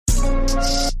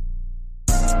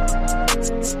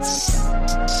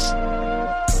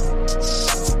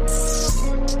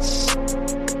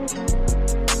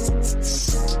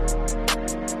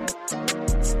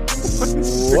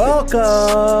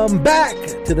Welcome back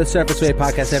to the Surface Wave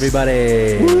Podcast,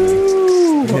 everybody.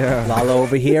 Woo! Yeah. Lalo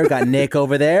over here, got Nick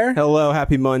over there. Hello,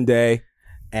 happy Monday.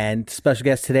 And special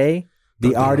guest today,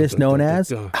 the artist known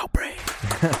as Outbreak.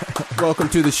 Welcome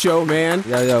to the show, man.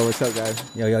 Yo, what's up, guys?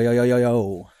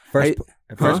 Yo.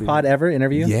 First pod ever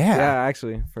interview? Yeah. Yeah,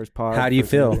 actually, first pod. How do you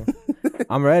feel? Interview.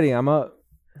 I'm ready. I'm up.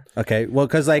 Okay, well,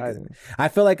 because like I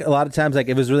feel like a lot of times like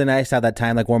it was really nice to have that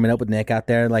time like warming up with Nick out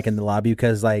there like in the lobby,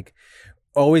 because like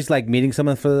always like meeting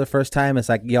someone for the first time, it's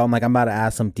like, yo, I'm about to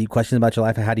ask some deep questions about your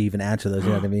life, and how do you even answer those? You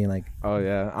know what I mean? Like, oh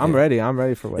yeah, I'm ready. I'm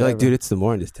ready for whatever. You're like, dude, it's the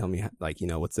morning. Just tell me, like, you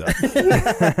know, what's up.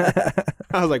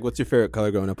 I was like, what's your favorite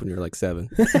color growing up when you were like 7?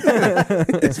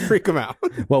 Just freak them out.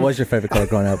 What was your favorite color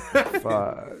growing up?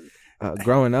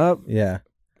 Growing up, Yeah.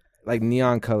 like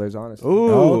neon colors, honestly.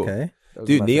 Ooh. Oh, okay. Those are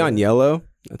Dude, my neon favorite. yellow.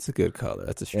 That's a good color.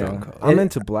 That's a strong color. I'm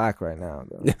into black right now,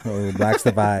 though. Oh, black's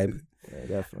the vibe. Yeah,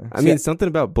 definitely. I mean, something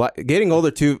about black. Getting older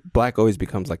too, black always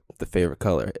becomes like the favorite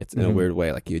color. It's in a weird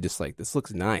way. Like you just like, this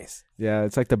looks nice. Yeah,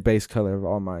 it's like the base color of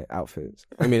all my outfits.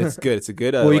 I mean, it's good. It's a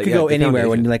good. Well, you like, could go the anywhere when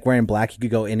foundation. you're like wearing black. You could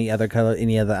go any other color,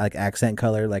 any other like accent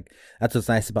color. Like that's what's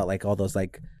nice about like all those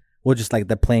like, well, just like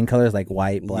the plain colors like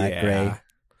white, black, gray.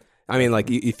 I mean, like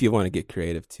if you want to get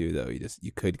creative too, though,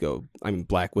 you could go. I mean,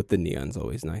 black with the neon's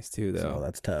always nice too, though. So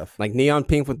that's tough. Like neon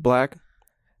pink with black.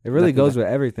 It really Nothing goes like-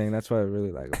 with everything. That's what I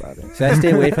really like about it. So I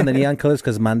stay away from the neon colors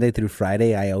because Monday through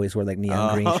Friday I always wear like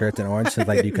neon green shirts and orange to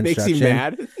like do It construction. makes you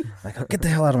mad. Like, oh, get the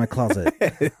hell out of my closet.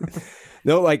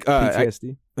 No, like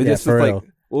PTSD. But Yeah, this for was real. like,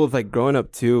 well, with like growing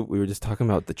up too, we were just talking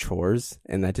about the chores,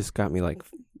 and that just got me like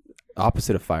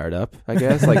opposite of fired up, I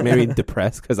guess. Like maybe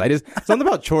depressed, because I just something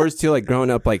about chores too. Like growing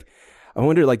up, like I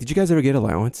wonder, like, did you guys ever get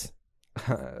allowance?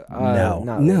 No.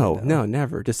 not really, No,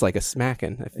 never. Just like a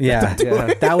smacking. Yeah.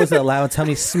 Yeah. That was the allowance. How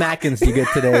many smackings you get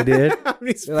today, dude? How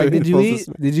many They're like, did you spoonfuls eat?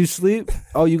 of Did you sleep?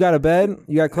 Oh, you got a bed?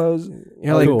 You got clothes?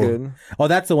 You're Oh, like, you're cool. good. Oh,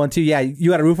 that's the one too. Yeah, you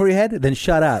got a roof over your head? Then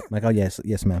shut up. I'm like, oh yes,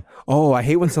 ma'am. Oh, I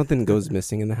hate when something goes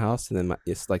missing in the house, and then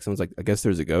it's like someone's like, I guess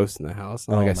there's a ghost in the house.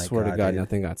 I'm Oh like, I my swear to God, God, dude.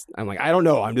 nothing got. I'm like, I don't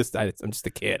know. I'm just a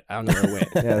kid. I don't know where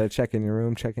it went. Yeah, they're checking your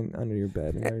room, checking under your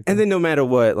bed, and everything. And then no matter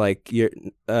what, like your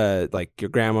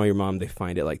grandma, your mom, they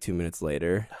find it like 2 minutes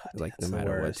later. Like no that's the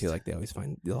matter what, worst. too. Like they always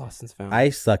find the lost and found. I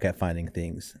suck at finding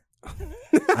things.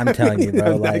 I'm telling you,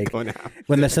 bro. I'm not Like going out.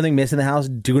 when there's something missing in the house,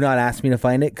 do not ask me to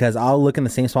find it because I'll look in the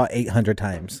same spot 800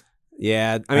 times.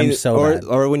 Yeah, I I'm mean, so or bad.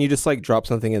 or when you just like drop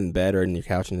something in bed or in your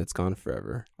couch and it's gone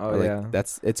forever. Oh, Or, like, yeah.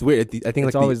 it's weird. I think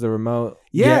it's like always the remote.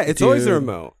 yeah, Yeah, it's always the dude.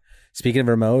 remote. Speaking of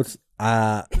remotes,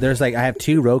 there's like I have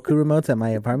 2 Roku remotes at my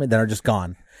apartment that are just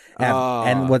gone.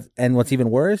 And what's even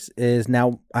worse is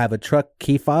now I have a truck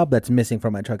key fob that's missing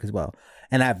from my truck as well,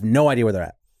 and I have no idea where they're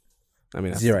at. I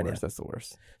mean, that's Zero the idea. worst. That's the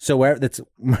worst. So where that's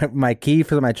my key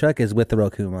for my truck is with the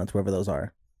Roku remotes, wherever those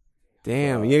are.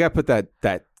 Damn, you gotta put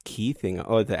that key thing.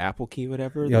 Oh, the Apple key,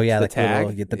 whatever. Oh yeah, the like tag.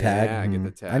 little- get the tag. Yeah, get the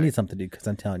Mhm. tag. I need something to do because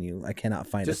I'm telling you, I cannot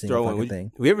find just a throw single one. fucking Would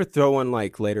thing. we ever throw one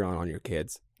like later on your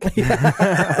kids?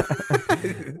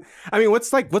 I mean, what's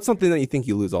something that you think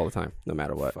you lose all the time, no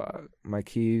matter what? Fuck. My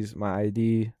keys, my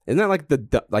ID. Isn't that like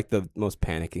the most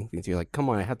panicking things? You're like, come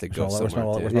on, I have to go Where's my somewhere.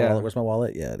 wallet? dude. Where's my Yeah. wallet? Where's my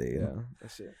wallet? Yeah, dude. Yeah,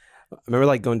 that's it. I remember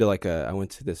like going to like I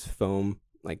went to this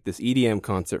this EDM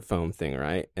concert foam thing,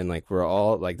 right? And like we're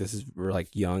all like we're like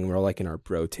young, we're all like in our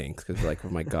bro tanks because we're like, oh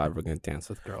my God, we're gonna dance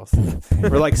with girls.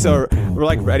 we're like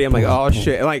ready. I'm like, oh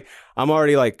shit. And like I'm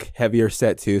already like heavier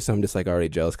set too, so I'm just like already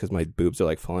jealous because my boobs are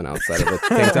like falling outside of the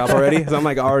tank top already. So I'm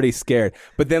like already scared.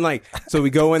 But then like so we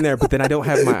go in there, but then I don't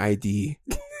have my ID.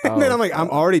 And then I'm like, I'm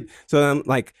already so I'm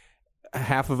like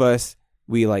half of us.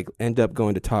 We like end up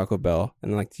going to Taco Bell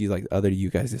and like you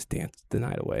guys just danced the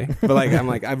night away. But like I'm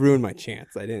like I've ruined my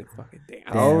chance. I didn't fucking dance.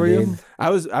 How old were you? dude. I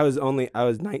was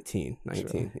 19.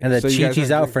 And the So you guys Chi-Chi's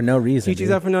have out to- for no reason. Chi-Chi's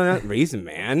dude. out for no reason,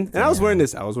 man. And I was wearing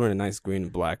a nice green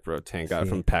and black bro tank. Got it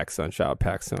from PacSun. Shout out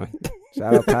PacSun.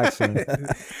 Shout out Paxson.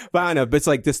 But I don't know. But it's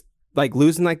like this, like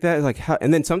losing like that. Like how,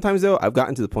 and then sometimes though, I've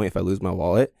gotten to the point if I lose my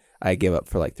wallet, I give up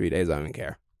for like 3 days. I don't even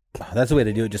care. Oh, that's the way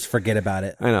to do it. Just forget about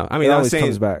it. I know. I mean, It I was always saying,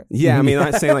 comes back. yeah. I mean,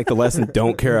 I'm not saying like the lesson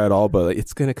don't care at all, but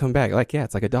it's gonna come back. Like yeah,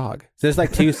 it's like a dog. So there's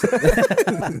like 2.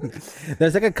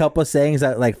 There's like a couple of sayings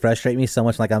that like frustrate me so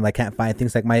much. Like I'm like can't find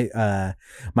things. Like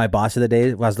my boss of the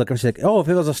day, when I was looking, she's like, "Oh, if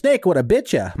it was a snake, would have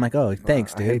bit you?" I'm like, "Oh,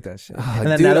 thanks, I dude." hate that shit. And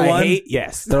then Dude, another I one, hate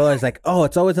yes. they're always like, "Oh,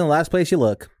 it's always in the last place you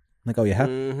look." I'm like, "Oh yeah,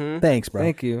 Mm-hmm. thanks, bro."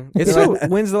 Thank you. It's They're like,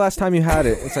 when's the last time you had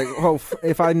it? It's like, oh,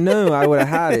 if I knew, I would have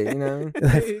had it. You know.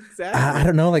 Exactly. I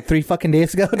don't know, like 3 fucking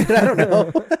days ago, dude. I don't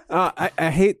know. I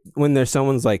hate when there's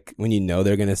someone's like when you know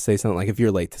they're gonna say something like if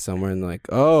you're late to somewhere and like,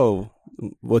 oh,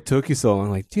 what took you so long?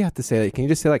 Like, do you have to say that? Can you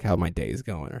just say like how my day is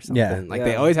going or something? Yeah. Like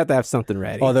they always have to have something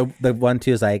ready. Oh, the one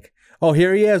too is like, oh,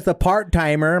 here he is, the part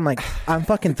timer. I'm like, I'm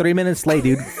fucking 3 minutes late,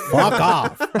 dude. Fuck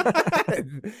off.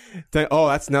 Oh,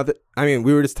 that's nothing. I mean,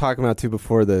 we were just talking about too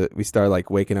before we started like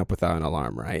waking up without an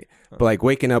alarm, right? But like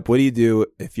waking up, what do you do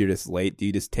if you're just late? Do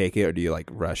you just take it, or do you like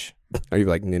rush? Are you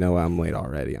like, you know what, I'm late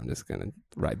already, I'm just gonna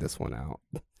ride this one out?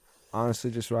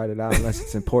 Honestly, just ride it out unless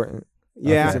it's important.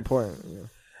 Yeah. If it's important. Yeah.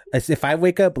 If I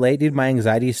wake up late, dude, my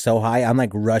anxiety is so high. I'm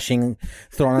like rushing,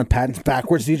 throwing on patents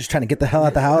backwards, dude, just trying to get the hell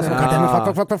out the house. God damn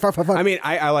it, fuck. I mean,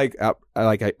 I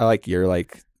like your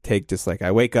like take, just like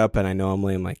I wake up and I know I'm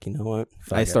late. I'm like, you know what?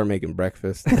 I start making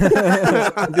breakfast.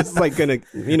 I'm just like gonna,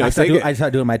 I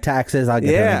start doing my taxes. I'll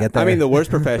get there. I mean, the worst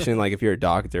profession, like if you're a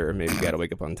doctor, maybe you gotta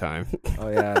wake up on time. Oh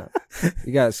yeah,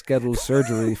 you got scheduled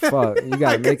surgery. Fuck, you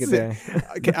gotta make it there.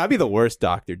 I'd be the worst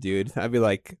doctor, dude. I'd be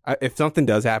like, if something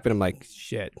does happen, I'm like,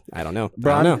 shit, I don't know.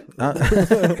 Bro, I don't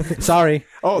know. Sorry.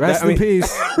 Oh, rest in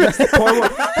peace.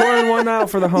 Pouring one out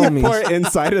for the homies. Pour it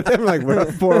inside of them, like we're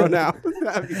pouring out.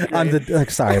 I'm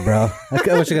sorry, bro. I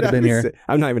wish I could have been here.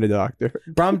 I'm not even a doctor.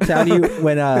 Bro, I'm telling you,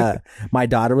 when my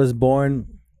daughter was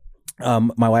born,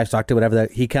 my wife's doctor, whatever,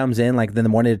 he comes in like in the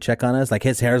morning to check on us. Like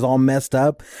his hair's all messed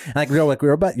up. And, like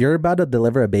you're about to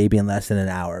deliver a baby in less than an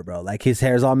hour, bro. Like his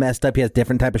hair's all messed up. He has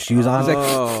different type of shoes on. He's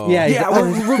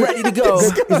like, we're ready to go.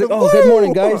 He's like, oh, good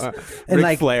morning, guys. And Ric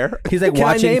like Flair. He's like, can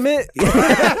watching. I name it?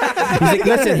 He's like,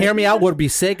 listen, hear me out. Would be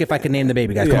sick if I could name the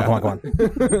baby, guys. Come on.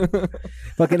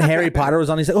 Fucking Harry Potter was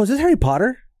on. He's like, oh, is this Harry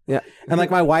Potter? Yeah. And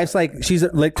like my wife's like, she's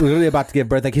like literally about to give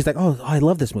birth. Like he's like, oh, I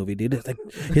love this movie, dude. It's like,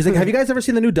 he's like, have you guys ever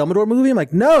seen the new Dumbledore movie? I'm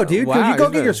like, no, dude. Wow, Could you go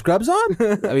get your scrubs on?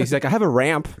 I mean, he's like, I have a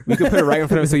ramp. We could put it right in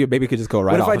front of him so your baby could just go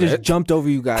right What off if I of just it. jumped over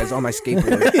you guys on my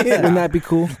skateboard? Wouldn't that be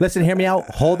cool? Listen, hear me out.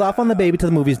 Hold off on the baby till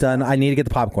the movie's done. I need to get the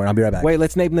popcorn. I'll be right back. Wait,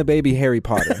 let's name the baby Harry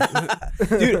Potter.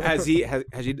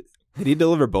 Dude, did he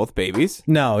deliver both babies?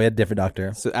 No, we had a different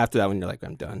doctor. So after that one, you're like,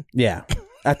 I'm done. Yeah.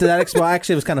 After that, well,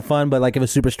 actually, it was kind of fun, but like it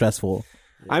was super stressful.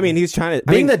 I mean, he's trying to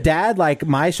Being the dad, like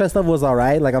my stress level was all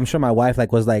right. Like I'm sure my wife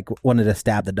like was like wanted to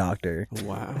stab the doctor.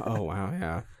 Wow. Oh wow.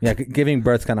 Yeah. Yeah, giving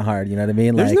birth's kind of hard. You know what I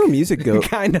mean? There's like, no music go.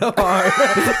 Kind of hard.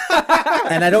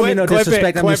 and I don't mean no Clip it,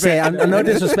 disrespect. I'm clip just saying. it. I'm no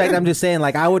disrespect. I'm just saying.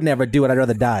 Like I would never do it. I'd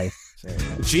rather die.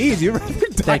 Jeez, you rather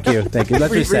die. Thank you.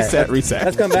 Let's reset. Reset.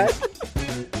 Let's come back.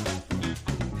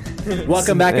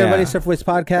 Welcome back, everybody. Surf Voice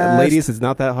Podcast. Ladies, it's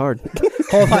not that hard.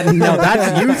 Hold on. No,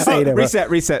 that's you saying it. Bro.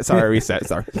 Reset. Sorry, reset.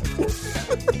 Sorry.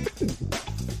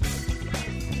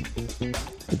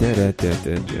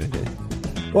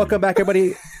 Welcome back,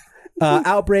 everybody.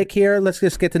 Outbreak here. Let's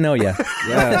just get to know you.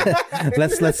 Yeah.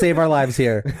 let's save our lives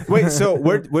here. Wait, so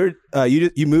where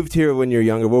you moved here when you were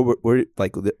younger?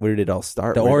 Where did it all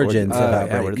start? The origins of yeah,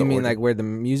 Outbreak. where did You the mean origin- like where the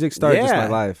music started? Yeah. Just my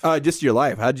life. Just your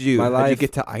life. How'd you life.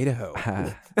 get to Idaho?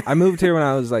 I moved here when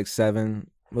I was like 7.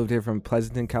 Moved here from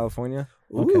Pleasanton, California.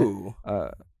 Ooh,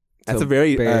 To that's a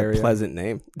very Bay Area. pleasant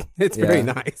name. It's Yeah. very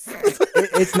nice.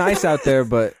 It's nice out there,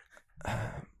 but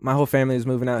my whole family is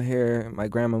moving out here. My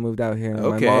grandma moved out here. And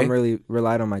Okay. My mom really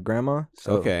relied on my grandma.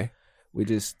 So Okay. we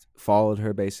just followed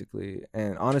her basically.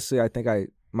 And honestly, I think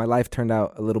my life turned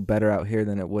out a little better out here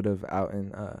than it would have out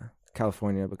in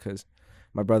California, because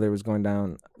my brother was going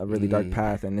down a really dark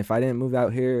path. And if I didn't move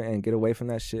out here and get away from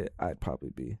that shit, I'd probably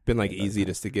be Been like easy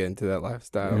just to get into that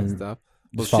lifestyle and stuff.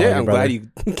 Well, Just follow shit, your I'm brother.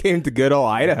 glad you came to good old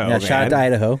Idaho. Yeah, man. shout out to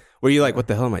Idaho. Were you like, what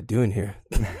the hell am I doing here?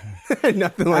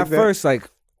 Nothing like at that.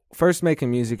 first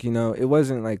making music, it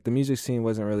wasn't like the music scene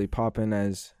wasn't really popping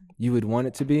as you would want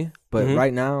it to be. But Mhm.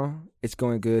 right now, it's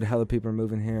going good. Hella people are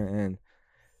moving here, and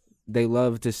they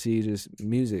love to see just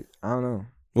music. I don't know.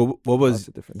 Well, what Lots was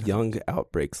of different Young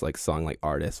Outbreak's like song like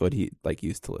artist? What he like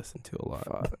used to listen to a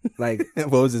lot? like What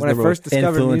was his when I number first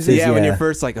discovered Influences, music. yeah, when yeah. you're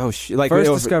first like, oh shit, like First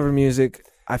it was- discovered music,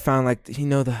 I found like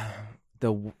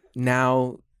the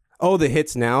now. oh, the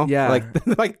hits now, Yeah. like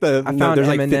the I found there's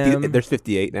like Eminem. there's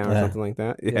 58 now or Yeah. something like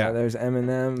that. Yeah, there's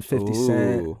Eminem, 50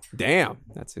 Cent. Ooh, damn,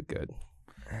 that's a good.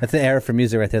 That's the era for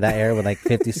music right there. That era with like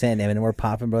 50 Cent and we're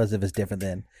popping, bro, as if it's different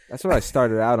then. That's what I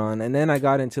started out on, and then I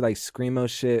got into like screamo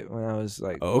shit when I was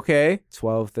like Okay,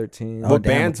 12, 13. Oh, what damn,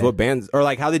 bands? okay. What bands? Or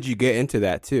like, how did you get into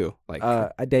that too? Like,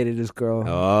 I dated this girl.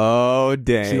 oh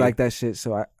dang, She liked that shit,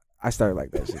 so I started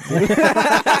like that shit.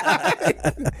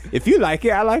 if you like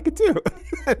it, I like it too.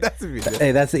 That's a big deal.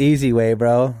 Hey, that's the easy way,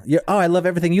 bro. I love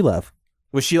everything you love.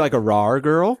 Was she like a raw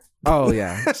girl? Oh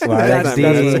yeah, Wow, that's that's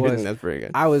what it deep. was. That's pretty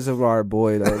good. I was a raw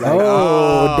boy though. Like,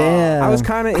 Oh, damn. I was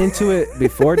kind of into it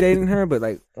before dating her, but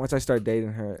like once I started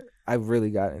dating her, I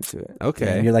really got into it.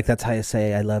 Okay, And you're like, that's how you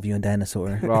say I love you in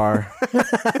Dinosaur. Raw.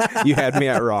 you had me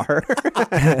at raw. That's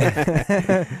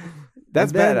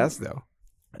And then- badass though.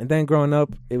 And then growing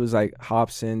up, it was like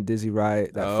Hobson, Dizzy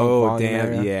Wright, that Oh funk volume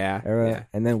damn, era, yeah. era. Yeah.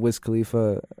 And then Wiz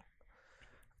Khalifa.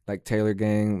 like Taylor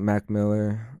Gang, Mac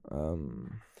Miller.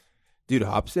 Dude,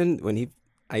 Hobson,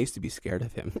 I used to be scared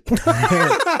of him.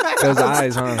 Those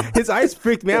eyes, huh? His eyes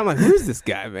freaked me out. I'm like, who's this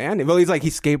guy, man? Well, he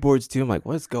skateboards too. I'm like,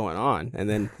 what's going on? And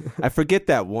then I forget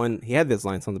that one. He had this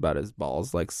line, something about his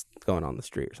balls, like going on the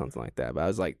street or something like that. But I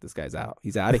was like, this guy's out.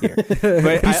 He's out of here.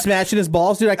 But He's smashing his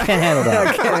balls, dude. I can't handle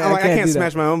that. I can't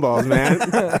smash my own balls, man.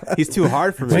 He's too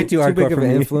hard for me. Way too hardcore big of for an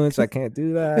me. influence. I can't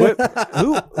do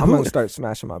that. I'm gonna start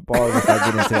smashing my balls if I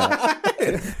get into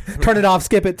that. Turn it off.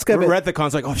 Skip it. We're at the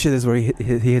con's like, oh shit, this is where he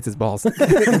hits his balls.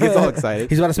 He gets all excited.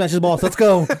 He's about to smash his balls. Let's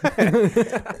go.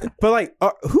 But like,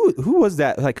 who was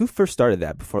that? Like, who first started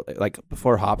that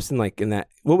before Hobson? Like in that,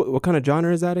 what kind of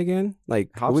genre is that again? Like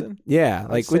Hobson? Yeah,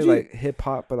 Like would you like hip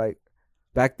hop, but like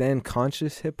back then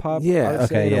conscious hip hop? Yeah.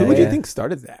 Okay. Yeah. Who would you think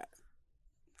started that?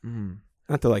 Mm.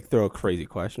 Not to like throw a crazy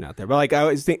question out there, but like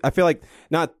I feel like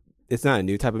it's not a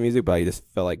new type of music, but I just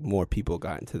felt like more people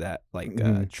got into that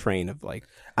like train of like.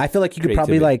 I feel like you could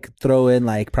probably like throw in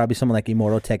like probably someone like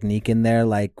Immortal Technique in there,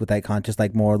 like with like conscious,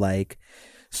 like more like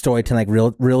storytelling,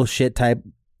 like real shit type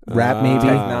rap maybe.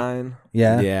 Tech Nine.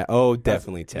 Yeah. Yeah. Oh,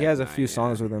 definitely. He has a few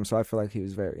songs with him, so I feel like he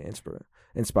was very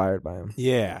inspired by him.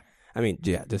 Yeah. I mean,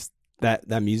 yeah, just that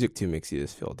music too makes you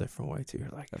just feel a different way too. You're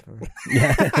like,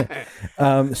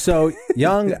 Yeah. So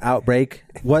Young Outbreak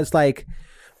was like,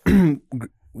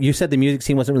 you said the music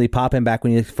scene wasn't really popping back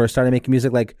when you first started making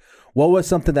music. Like, what was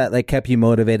something that like kept you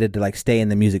motivated to like stay in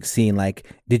the music scene? Like,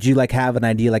 did you like have an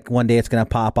idea like one day it's gonna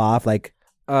pop off? Like,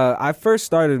 I first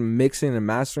started mixing and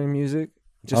mastering music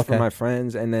just for my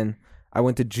friends, and then I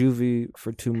went to juvie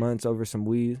for 2 months over some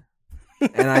weed,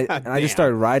 and I just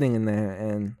started writing in there.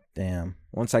 And damn.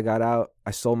 Once I got out,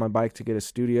 I sold my bike to get a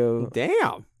studio.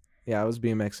 Damn. Yeah, I was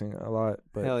BMXing a lot.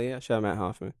 But hell yeah! Shout out Matt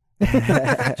Hoffman.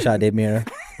 Shout out Dave Mira.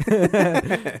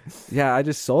 Yeah, I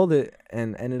just sold it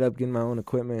and ended up getting my own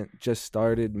equipment. Just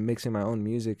started mixing my own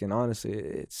music, and honestly,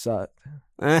 it sucked.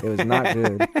 It was not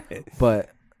good. But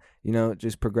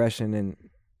just progression and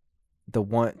the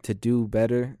want to do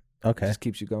better. Okay, just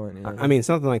keeps you going. You know? I mean,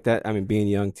 something like that. I mean, being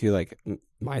young too. Like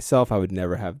myself, I would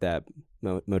never have that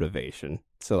motivation.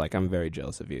 So like, I'm very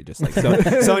jealous of you. Just like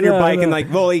so on your bike and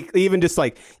like, well, even just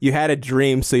like you had a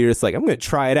dream, so you're just like, I'm gonna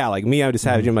try it out. Like me, I just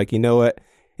had a dream. Like, you know what?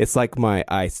 It's like my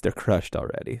ice; they're crushed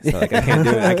already. So like, I can't do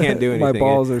it. I can't do anything. My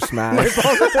balls are smashed.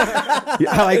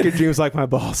 I like your dreams like my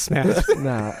balls smashed.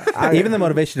 Nah, even the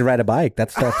motivation to ride a bike,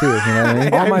 that's tough too. You know what I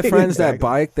mean? All my friends that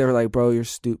bike, they were like, "Bro, you're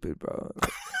stupid, bro.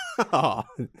 Oh.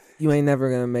 You ain't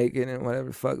never gonna make it and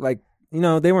whatever." Fuck, like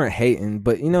they weren't hating,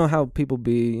 but you know how people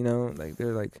be. Like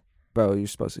they're like, bro, you're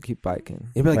supposed to keep biking.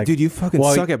 You'd be like, dude, you fucking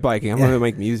suck at biking. I'm gonna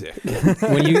make music.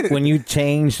 when you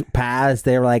change paths,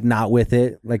 they were like not with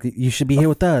it. Like, you should be here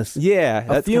with us. Yeah,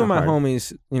 a few of my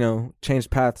homies, changed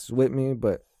paths with me,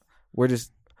 but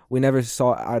we never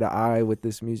saw eye to eye with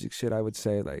this music shit. I would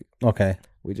say, like, okay,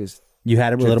 you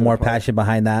had a little more passion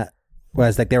behind that,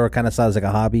 whereas like they were kind of saw it as like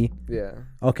a hobby. Yeah.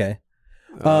 Okay.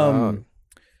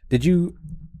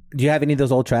 Do you have any of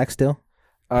those old tracks still?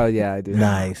 Oh yeah, I do.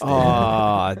 Nice. Dude.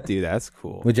 Oh, dude, that's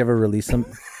cool. Would you ever release them?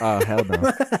 Oh hell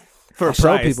no. For I'll a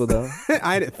show price. people though.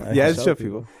 Yeah, show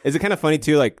people. Is it kind of funny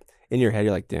too? Like in your head,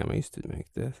 you're like, damn, I used to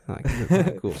make this. Like,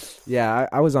 that's cool. Yeah,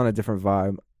 I was on a different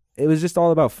vibe. It was just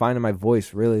all about finding my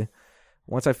voice. Really,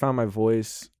 once I found my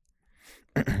voice,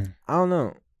 I don't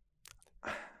know.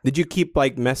 Did you keep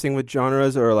like messing with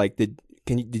genres, or like did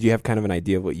you have kind of an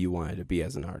idea of what you wanted to be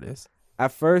as an artist?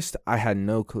 At first, I had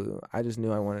no clue. I just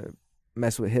knew I wanted to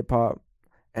mess with hip hop,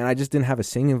 and I just didn't have a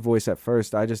singing voice at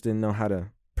first. I just didn't know how to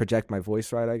project my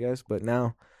voice right, I guess. But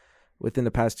now, within the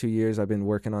past 2 years, I've been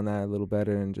working on that a little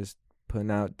better and just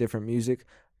putting out different music.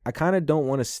 I kind of don't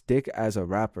want to stick as a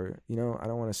rapper. I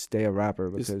don't want to stay a rapper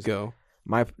because just go.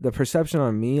 The perception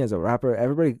on me as a rapper,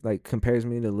 everybody like compares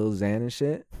me to Lil Xan and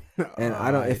shit. And I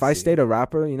don't. If I stayed a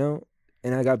rapper,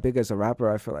 and I got big as a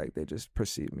rapper, I feel like they just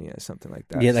perceive me as something like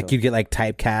that. Yeah, like you get like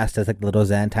typecast as like Lil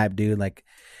Xan type dude. Like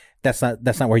that's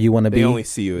not where you want to be. They only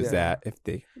see you as that if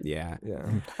they. Yeah.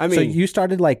 I mean, so you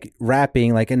started like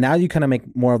rapping, like, and now you kind of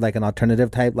make more of like an alternative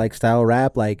type like style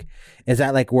rap. Like, is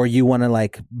that like where you want to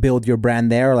like build your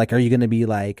brand there? Or like, are you gonna be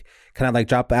like kind of like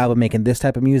drop an album making this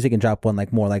type of music and drop one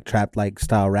like more like trap like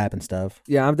style rap and stuff?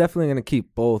 Yeah, I'm definitely gonna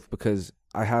keep both because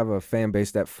I have a fan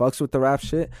base that fucks with the rap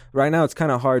shit. Right now, it's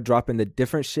kind of hard dropping the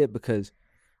different shit because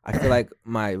I feel like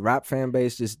my rap fan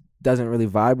base just doesn't really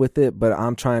vibe with it. But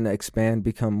I'm trying to expand,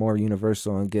 become more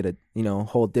universal, and get a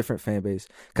whole different fan base.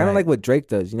 Kind of like what Drake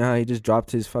does. You know how he just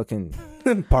dropped his fucking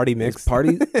party mix,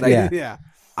 party. Like, yeah.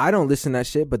 I don't listen to that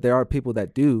shit, but there are people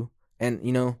that do, and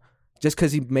just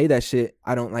because he made that shit,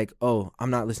 I don't like. Oh, I'm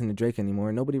not listening to Drake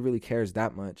anymore. Nobody really cares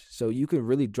that much. So you can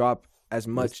really drop as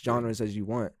much genres as you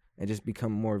want and just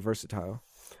become more versatile.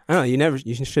 I don't know.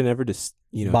 You should never just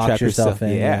box trap yourself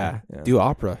in. Yeah. Do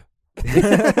opera.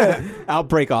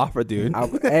 Outbreak opera, dude.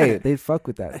 Hey, they'd fuck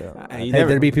with that though.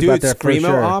 There'd be people out there for Screamo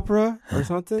sure. opera or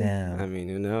something. Damn. I mean,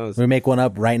 who knows? We make one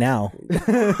up right now.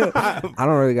 I don't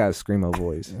really got a screamo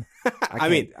voice. I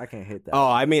can't hit that. Oh,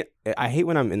 I mean, I hate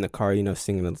when I'm in the car,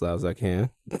 singing as loud as I can,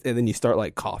 and then you start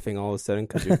like coughing all of a sudden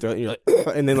because your throat, and you're like,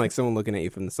 and then like someone looking at you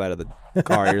from the side of the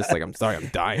car, you're just like, I'm sorry, I'm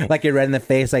dying. Like you're red in the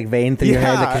face, like vein through your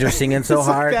head because you're singing so it's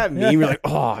hard. Like that meme, you're like,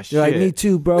 oh shit. You're like, me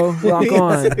too, bro. Rock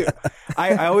on.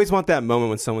 I always want that moment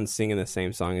when someone's singing the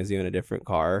same song as you in a different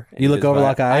car. You look over,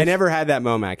 lock eyes. I never had that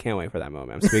moment. I can't wait for that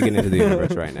moment. I'm speaking into the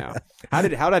universe right now. How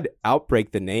did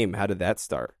Outbreak the name? How did that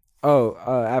start? Oh,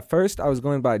 at first I was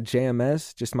going by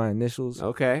JMS, just my initials.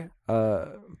 Okay.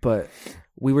 But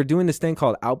we were doing this thing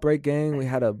called Outbreak Gang. We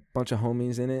had a bunch of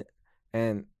homies in it,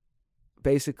 and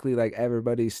basically like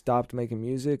everybody stopped making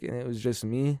music, and it was just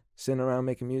me sitting around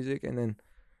making music. And then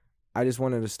I just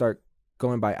wanted to start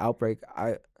going by Outbreak.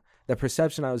 The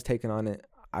perception I was taking on it,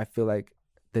 I feel like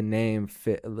the name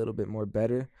fit a little bit more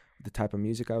better with the type of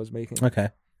music I was making. Okay,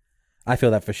 I feel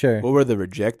that for sure. What were the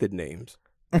rejected names?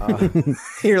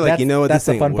 You're like, that's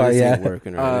the fun part, yeah.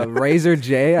 Working right Razor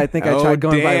J. I think I tried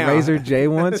going by Razor J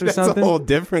once or something. That's a whole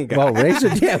different guy. Well,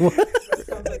 Razor J.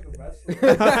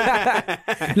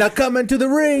 Now coming to the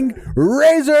ring,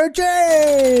 Razor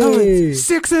J.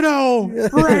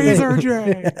 6-0, Razor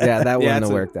J. Yeah, that wouldn't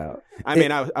have worked out. I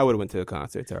mean, I would have went to a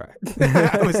concert. All right,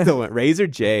 I would still went Razor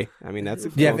J. I mean, that's.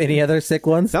 Do you have any other sick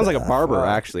ones? Sounds like a barber,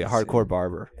 actually, a hardcore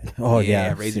barber. Oh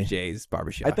yeah, Razor J's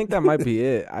barbershop. I think that might be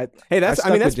it. That's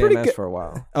with pretty JMS good for a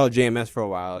while. Oh, JMS for a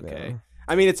while. Okay. Yeah.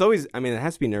 I mean, it's always. I mean, it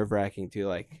has to be nerve wracking too.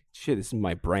 Like, shit, this is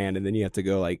my brand, and then you have to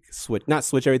go like not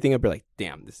switch everything up, but like,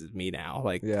 damn, this is me now.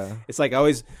 Like, yeah, it's like I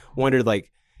always wondered like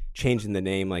changing the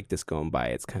name, like just going by.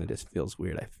 It's kind of just feels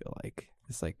weird. I feel like.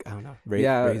 It's like, I don't know.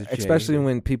 Razor J. Especially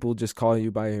when people just call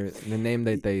you by the name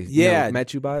that they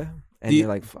met you by. And you're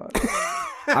like, fuck.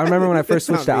 I remember when I first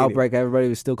switched to Outbreak, everybody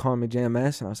was still calling me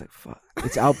JMS. And I was like, fuck,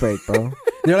 it's Outbreak, bro.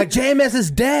 They're like, JMS is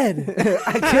dead.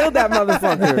 I killed that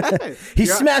motherfucker. He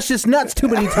smashed his nuts too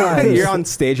many times. You're on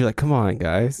stage. You're like, come on,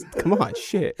 guys. Come on,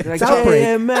 shit. You're like,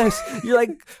 JMS. You're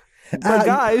like, but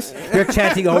guys. You're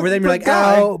chanting over them. You're like,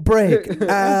 Outbreak.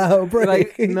 Outbreak.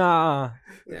 Like, nah.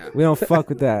 Yeah. We don't fuck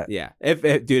with that. Yeah.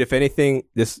 If anything,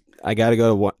 I gotta go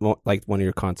to one of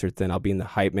your concerts. Then I'll be in the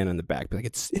hype man in the back. Be like,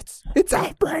 it's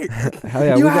Outbreak. Hell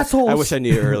yeah, you assholes! I wish I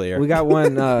knew earlier. We got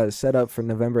one set up for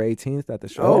November 18th at the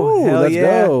Shredder. Oh, hell let's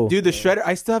go, dude! The Shredder.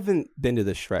 I still haven't been to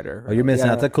the Shredder. Oh, you're missing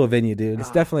out. It's a cool venue, dude.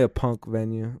 It's definitely a punk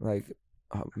venue. Like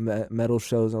metal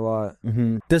shows a lot.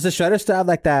 Mm-hmm. Does the Shredder still have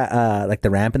like that, like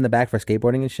the ramp in the back for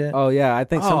skateboarding and shit? Oh yeah, I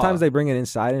think sometimes they bring it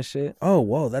inside and shit. Oh,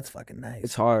 whoa, that's fucking nice.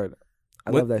 It's hard. I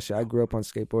love that shit. I grew up on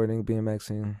skateboarding,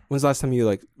 BMXing. When's the last time you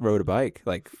like rode a bike?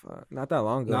 Like not that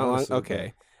long ago. Not long.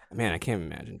 Okay, man, I can't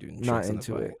imagine doing. Not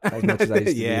into it as much as I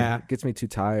used to. Yeah, it gets me too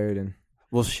tired and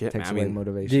shit, takes man. away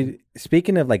motivation. Dude,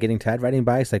 speaking of like getting tired riding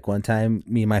bikes, like one time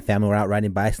me and my family were out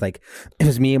riding bikes. Like it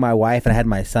was me and my wife, and I had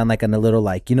my son like in a little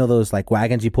like those like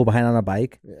wagons you pull behind on a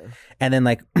bike. Yeah. And then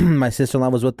like my sister-in-law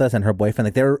was with us and her boyfriend.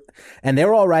 Like they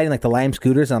were all riding like the Lime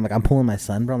scooters, and I'm pulling my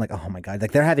son, bro. I'm like, oh my god,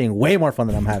 like they're having way more fun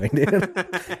than I'm having, dude.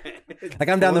 Like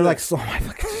I'm down there like, oh my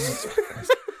fucking Jesus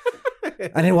Christ.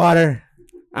 I need water.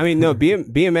 I mean, no,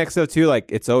 BMX though too.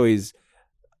 Like it's always.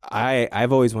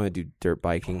 I've always wanted to do dirt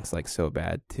biking like so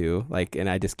bad too, like, and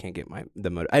I just can't get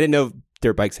the motor. I didn't know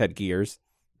dirt bikes had gears.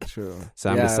 True. So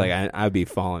I'm just like I'd be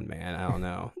falling, man. I don't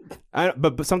know.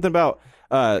 But something about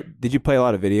did you play a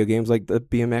lot of video games like the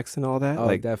BMX and all that? Oh,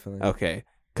 like, definitely. Okay,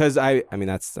 because I mean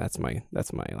that's my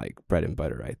like bread and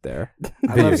butter right there.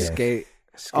 I love skate.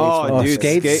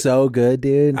 Skate's so good,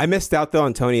 dude. I missed out though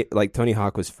on Tony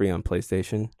Hawk was free on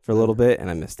PlayStation for a little bit,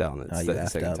 and I missed out on the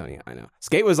second Tony. I know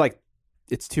Skate was like.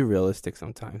 It's too realistic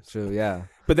sometimes. True, yeah.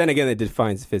 But then again, it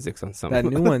defines physics on some. That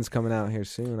new one's coming out here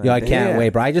soon. I can't wait,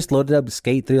 bro. I just loaded up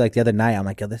Skate 3 like the other night. I'm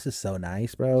like, yo, this is so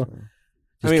nice, bro.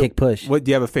 Just kick push. What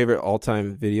do you have a favorite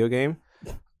all-time video game?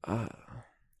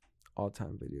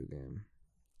 All-time video game.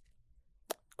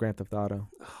 Grand Theft Auto.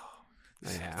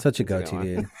 Yeah, such a go-to,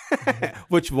 dude.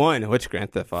 Which one? Which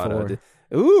Grand Theft Auto?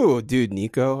 4. Ooh, dude,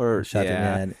 Nico or Shut it,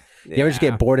 man. You ever just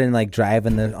get bored and like drive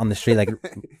on the street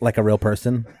like a real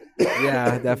person?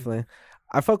 Yeah, definitely.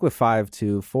 I fuck with 5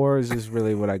 too. 4 is just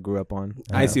really what I grew up on.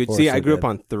 I see. I grew up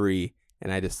on 3,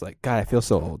 And I just like, God, I feel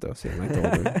so old though. Seeing like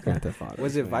the older Grand Theft Auto.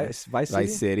 Was it man. Vice City?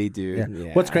 Vice City, dude. Yeah.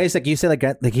 Yeah. What's crazy, like you say,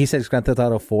 like he says Grand Theft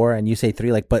Auto 4, and you say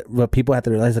 3, like, but what people have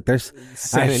to realize, like, there's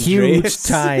San a huge Andreas.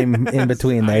 time in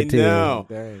between there I too. know.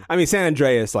 Dang. I mean, San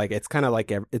Andreas, like it's kind of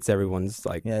like it's everyone's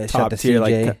like Yeah, shout out top to tier.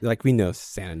 CJ. Like we know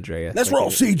San Andreas. Let's like,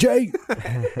 roll,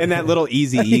 CJ. And that little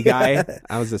Easy E guy.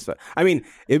 I was just. I mean,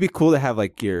 it'd be cool to have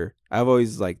like your. I've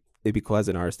always like. It'd be cool as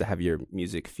an artist to have your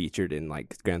music featured in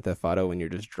like Grand Theft Auto when you're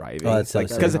just driving. Oh, that's so like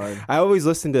sick. because That'd be hard. I always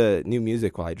listen to new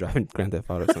music while I drive in Grand Theft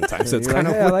Auto sometimes. So it's You're kind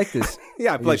like, of hey, I like this.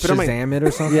 yeah. You Like put on my Shazam it or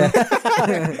something. Yeah.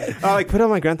 oh, like put on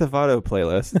my Grand Theft Auto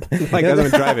playlist like as I'm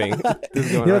driving. This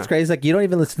is You going know what's on. crazy? Like you don't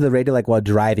even listen to the radio like while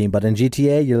driving, but in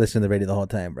GTA you're listening to the radio the whole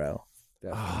time, bro.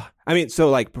 Definitely. I mean,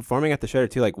 so like performing at the Shredder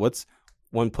too. Like, what's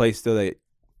one place still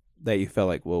that you felt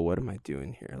like, well, what am I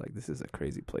doing here? Like, this is a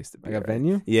crazy place to be. Like a right?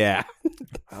 venue? Yeah.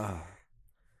 Oh.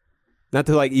 Not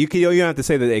to like you don't have to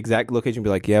say the exact location. Be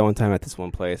like, yeah, one time at this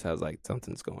one place, I was like,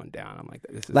 something's going down. I'm like,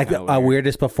 this is Like kinda a weird.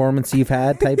 weirdest performance you've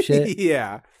had type shit.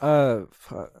 Yeah.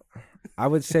 I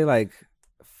would say like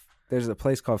there's a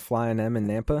place called Flying M in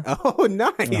Nampa. Oh,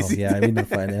 nice. Oh, yeah, I need to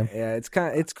find him. Yeah,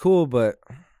 it's cool, but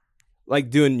Like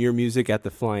doing your music at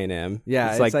the Flying M.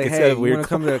 yeah, it's like instead hey, of you weird want to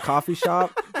come to a coffee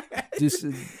shop? Just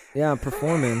yeah, I'm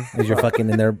performing. As you're fucking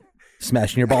in there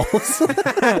smashing your balls.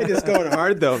 just going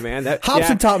hard though, man. That,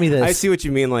 Hobson taught me this. I see what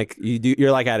you mean. Like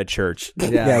you're like at a church. Yeah,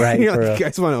 Yeah, right. You're for like, real. you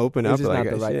guys want to open It's up. just Like,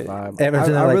 not the right shit. vibe.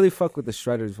 Everton, I like- really fuck with the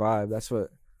Shredders vibe.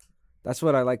 That's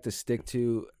what I like to stick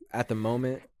to at the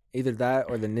moment. Either that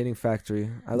or the Knitting Factory.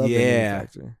 I love the Knitting Yeah.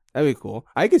 Factory. That'd be cool.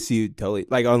 I could see you totally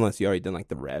like unless you already done like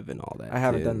the Rev and all that. I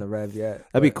haven't too. done the Rev yet.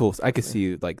 That'd be but cool. I could see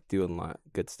you like doing a lot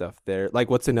of good stuff there. Like,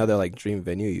 what's another like dream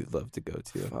venue you'd love to go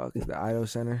to? Fuck the Idaho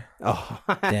Center. Oh,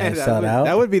 Damn, that sell it would, out?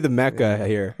 that would be the mecca Yeah.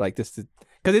 here. Like just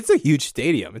because it's a huge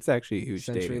stadium. It's actually a huge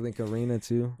stadium. CenturyLink Arena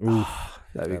too. Oof.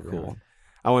 That'd be That'd be cool. hard.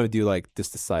 I want to do like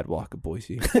just the sidewalk of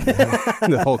Boise,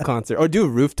 the whole concert, or do a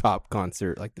rooftop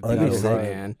concert like the Oh, that'd be Beatles, sick.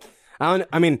 man.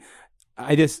 I mean,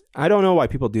 I don't know why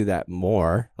people do that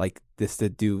more. Like this to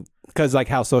do because like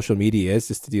how social media is,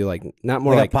 just to do like not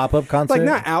more Like, like a pop-up concert. like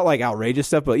not outrageous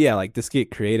stuff, but yeah, like just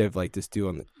get creative, like just do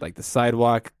on the, like the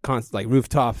sidewalk, like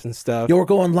rooftops and stuff. Yo, we're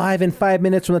going live in 5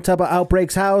 minutes from the top of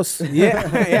Outbreak's house.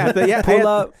 Yeah, yeah, but yeah. Pull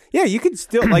up. Yeah, you could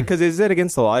still like because is it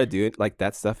against the law to do it like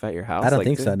that stuff at your house? I don't Like,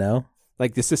 think so. No.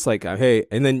 Like this is like hey,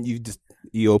 and then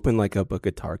you open like up a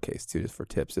guitar case too, just for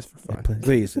tips, just for fun.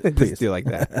 Please, Just please. do like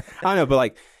that. I don't know, but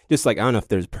like just like I don't know if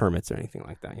there's permits or anything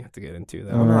like that. You have to get into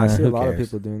that. I don't know. I see a who lot of cares?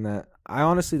 people doing that. I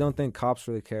honestly don't think cops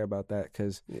really care about that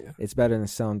because Yeah. it's better than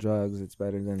selling drugs. It's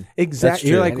better than Exactly.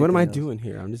 true. You're like, what am I Anything else. doing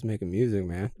here? I'm just making music,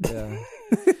 man. yeah.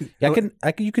 Yeah,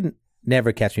 you can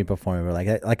never catch me performing. But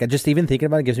like I just even thinking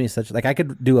about it gives me such like I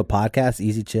could do a podcast,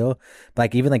 easy chill. But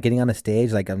like even like getting on a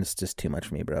stage, like I'm just too much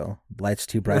for me, bro. Light's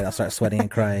too bright. I'll start sweating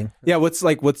and crying. Yeah. What's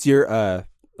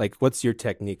your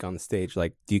technique on the stage?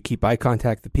 Like, do you keep eye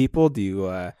contact with people? Do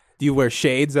you wear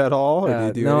shades at all? Or do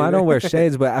you do No, I anything? don't wear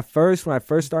shades. But at first, when I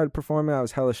first started performing, I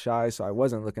was hella shy, so I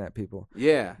wasn't looking at people.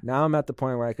 Yeah. Now I'm at the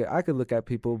point where I could look at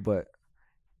people, but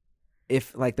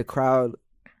if like the crowd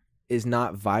is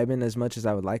not vibing as much as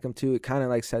I would like them to, it kind of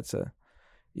like sets a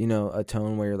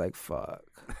tone where you're like fuck.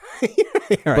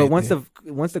 But once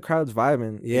the crowd's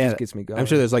vibing, it Yeah. just gets me going. I'm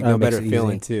sure there's like Oh, no it makes better it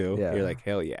feeling easy. too. Yeah. You're like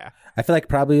hell yeah. I feel like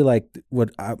probably like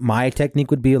what my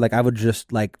technique would be like I would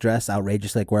just like dress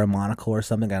outrageous, like wear a monocle or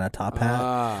something and a top hat.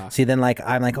 Ah. See, then like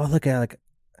I'm like, oh look at like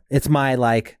it's my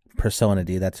like persona,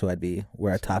 dude. That's who I'd be.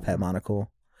 Wear a top hat,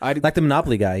 monocle, I'd like the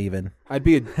Monopoly guy, even. I'd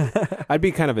be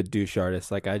kind of a douche artist.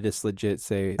 Like I just legit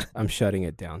say I'm shutting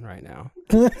it down right now.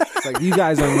 It's like you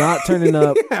guys are not turning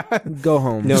up. Go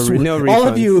home. No refunds. All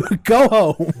of you, go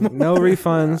home. No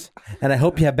refunds. And I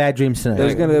hope you have bad dreams tonight.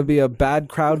 There's gonna be a bad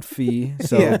crowd fee,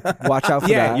 so Yeah. watch out for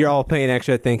Yeah, that. you're all paying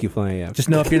extra. Thank you, Flying M. Just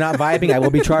know if you're not vibing, I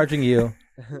will be charging you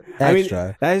I mean,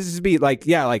 extra. that has to be like,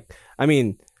 yeah, like, I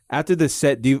mean, after the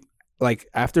set, do you, like,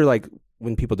 after, like,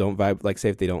 when people don't vibe, like, say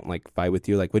if they don't, like, vibe with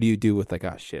you, like, what do you do with, like,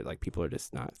 oh, shit, like, people are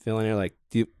just not feeling it? Like,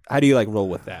 how do you, like, roll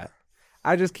with that?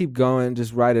 I just keep going,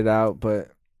 just write it out. But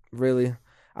really,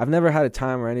 I've never had a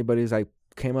time where anybody's like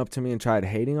came up to me and tried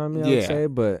hating on me. I would Yeah. say,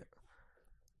 but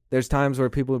there's times where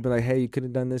people would be like, "Hey, you could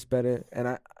have done this better,"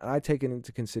 and I take it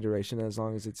into consideration as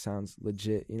long as it sounds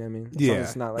legit. You know what I mean? As long Yeah. as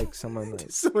it's not like someone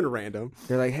like Someone random.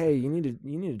 they're like, "Hey, you need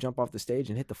to jump off the stage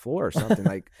and hit the floor or something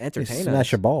like entertain Smash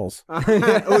us." your balls.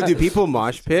 Oh, do people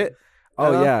mosh pit?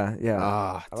 Oh yeah.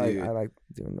 Ah, dude. I like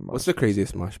doing the mosh. What's the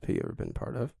craziest mosh pit you ever been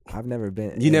part of? I've never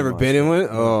been. You never mosh been in pit.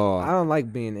 one? Oh. I don't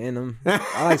like being in them.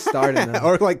 I like starting them.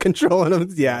 Or, like, controlling them?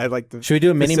 Yeah, I like the... Should we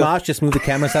do a mini So- mosh? Just move the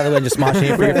camera out of the way and just mosh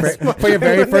in for your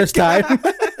very first time.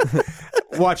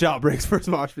 Watch out, Briggs. First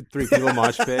mosh pit, 3 people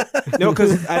mosh pit. No,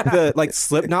 because at the like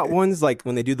Slipknot ones, like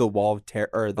when they do the wall of terror,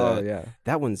 or the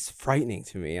that one's frightening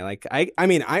to me. Like I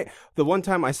mean, the one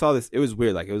time I saw this, it was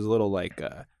weird. Like it was a little like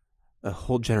a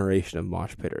whole generation of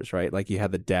mosh pitters, right? Like you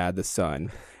had the dad, the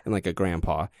son, and like a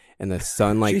grandpa, and the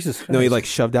son like he like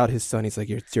shoved out his son. He's like,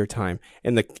 it's your time,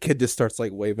 and the kid just starts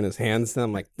like waving his hands, and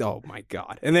I'm like, oh my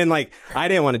god. And then like I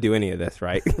didn't want to do any of this,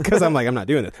 right? Because I'm like, I'm not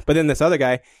doing this. But then this other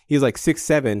guy, he's like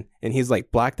 6'7", and he's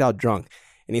like blacked out drunk,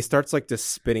 and he starts like just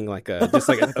spitting like a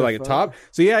like a top.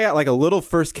 So yeah, I got like a little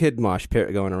first kid mosh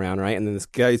pit going around, right? And then this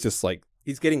guy's just like,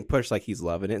 he's getting pushed like he's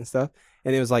loving it and stuff.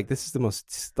 And it was like, this is the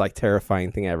most like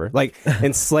terrifying thing ever. Like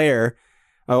in Slayer,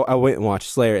 I went and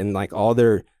watched Slayer, and like all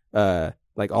their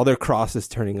crosses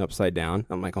turning upside down.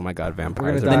 I'm like, oh my god,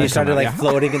 vampires! And then you started like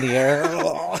floating in the air.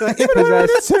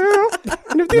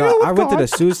 No, I went to the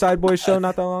Suicide Boys show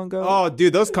not that long ago. Oh,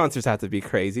 dude, those concerts have to be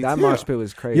crazy. That too. mosh pit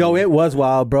was crazy. Yo, it was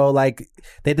wild, bro. Like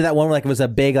they did that one where like it was a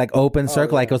big like open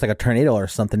circle, like it was like a tornado or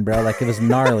something, bro. Like it was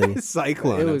gnarly.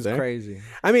 Cyclone. It was crazy.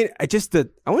 I mean, I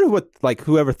wonder what like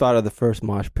whoever thought of the first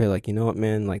mosh pit. Like, you know what,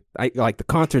 man? Like I like the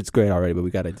concert's great already, but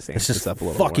we got to just amp this up a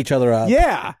little. Fuck more. Each other up.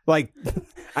 Yeah, like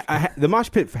the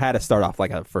mosh pit had to start off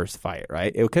like a first fight,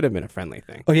 right? It could have been a friendly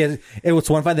thing. Oh yeah, it was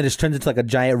one fight that just turns into like a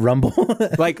giant rumble.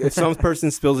 Like if some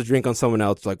person spills a drink on someone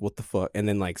else, like what the fuck, and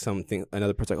then like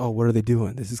another person's like, oh, what are they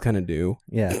doing? This is kind of new.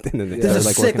 Yeah, and then this is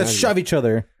like sick. Let's shove each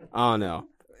other. Oh no.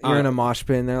 You're in a mosh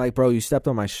pit, and they're like, bro, you stepped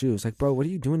on my shoes. Like, bro, what are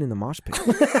you doing in the mosh pit?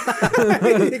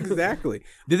 Exactly.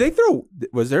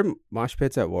 Was there mosh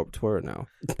pits at Warped Tour or no?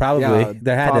 Probably. Yeah,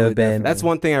 there had to have been. definitely. That's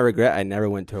one thing I regret. I never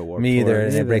went to a Warped Me Tour. either.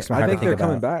 And it breaks my heart I think to they're think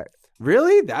coming about. back.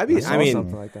 Really? That'd be. I saw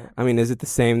something like that. I mean, is it the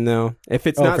same though? If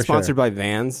it's Oh, not for sponsored sure. by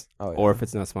Vans, Oh, yeah. or if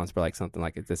it's not sponsored by like something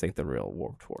like this ain't the real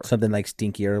Warped Tour. Something like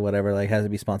Stinky or whatever, like has to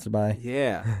be sponsored by.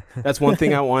 Yeah, that's one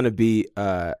thing I want to be.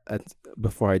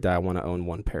 Before I die, I want to own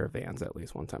one pair of Vans at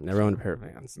least one time. Never owned a pair of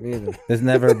Vans. Me either. There's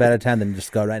never a better time than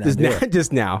just go right now. Just Do now, it.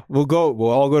 just now.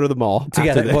 We'll all go to the mall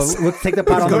Together. after this. We'll take the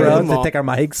pot Let's on go the to the road mall. to take our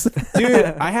mics. Dude,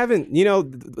 I haven't. You know,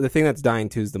 the thing that's dying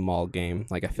too is the mall game.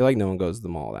 Like, I feel like no one goes to the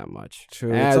mall that much.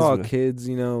 True. It's all kids,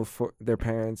 you know, for their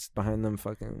parents behind them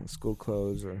fucking school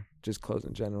clothes or just clothes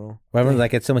in general. Everyone's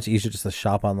like, it's so much easier just to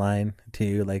shop online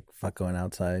to like fuck going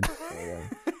outside. Yeah.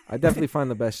 I definitely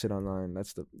find the best shit online.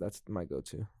 That's my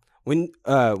go-to.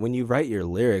 When you write your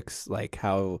lyrics, like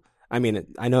how. I mean,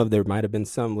 I know there might have been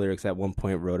some lyrics at one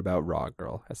point wrote about Raw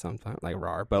Girl at some time, like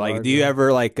Raw. But like, do you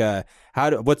ever like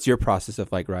what's your process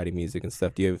of like writing music and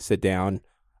stuff? Do you sit down,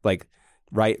 like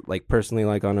write like personally,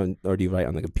 like or do you write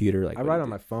on the computer? Like I write on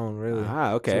my phone, really.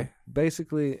 Ah, okay. So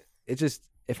basically,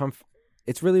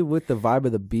 it's really with the vibe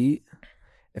of the beat.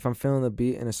 If I'm feeling the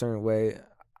beat in a certain way,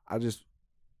 I just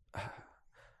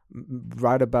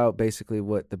write about basically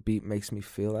what the beat makes me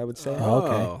feel, I would say.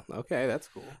 Oh, okay, that's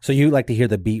cool. So you like to hear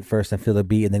the beat first and feel the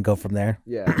beat and then go from there?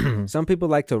 Yeah. Some people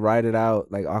like to write it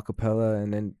out like a cappella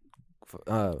and then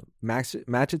match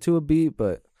it to a beat,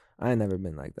 but I ain't never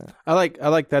been like that. I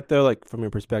like that though, like from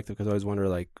your perspective, because I always wonder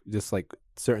like just like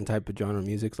certain type of genre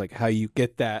music, like how you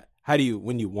get that. How do you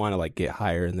when you want to like get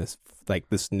higher in this like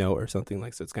this note or something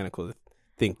like so? It's kind of cool to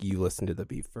think you listen to the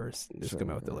beat first and just come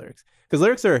out with the lyrics, because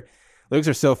lyrics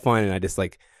are so fun, and I just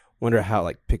like wonder how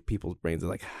like pick people's brains.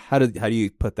 Like how do you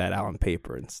put that out on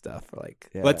paper and stuff? Or, like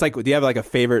what's like? Do you have like a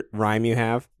favorite rhyme you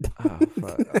have? Oh,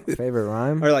 fuck. Favorite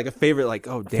rhyme or like a favorite like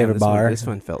favorite bar. This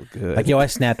one felt good. Like yo, I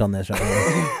snapped on this right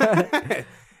now.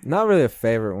 Not really a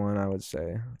favorite one, I would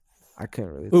say. I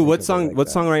couldn't really. Ooh, what song? What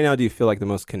song right now do you feel like the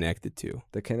most connected to?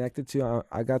 The connected to,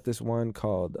 I got this one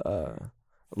called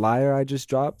 "Liar." I just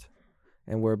dropped,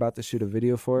 and we're about to shoot a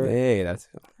video for it. Hey,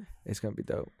 it's gonna be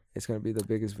dope. It's gonna be the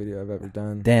biggest video I've ever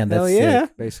done. Damn, that's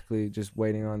sick. Basically, just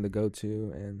waiting on the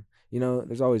go-to, and you know,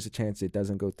 there's always a chance it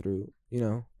doesn't go through. You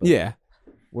know. Yeah.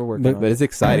 We're working. But it's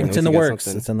exciting. It's in the works.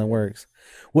 It's in the works.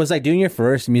 Was like doing your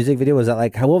first music video? Was that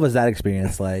like what was that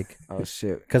experience like? Oh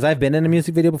shit! Because I've been in a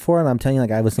music video before, and I'm telling you,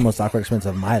 like, I was the most awkward experience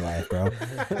of my life, bro.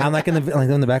 I'm like in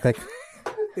the back, like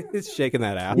it's shaking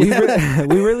that out.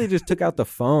 We really just took out the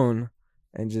phone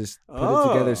and just put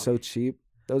it together so cheap.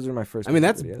 Those are my first. I mean,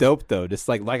 that's videos. dope though. Just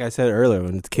like I said earlier,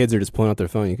 when the kids are just pulling out their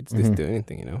phone, you could just do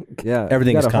anything, you know. Yeah,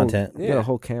 everything is content. You got a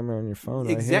whole camera on your phone.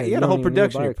 Exactly. Right You got a whole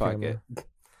production in your pocket.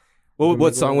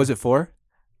 What song was it for?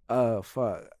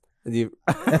 Fuck.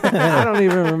 I don't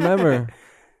even remember.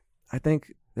 I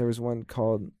think there was one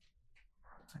called.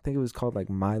 I think it was called like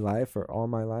 "My Life" or "All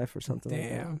My Life" or something.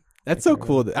 Damn, like that. that's so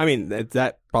cool. I mean, is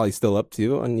that probably still up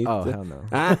too on YouTube? Oh hell no.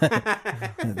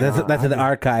 That's in the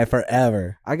archive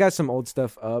forever. I got some old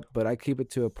stuff up, but I keep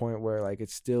it to a point where like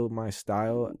it's still my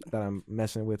style that I'm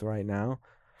messing with right now.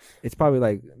 It's probably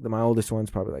like my oldest one's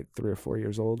probably like 3 or 4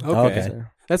 years old. Okay. So,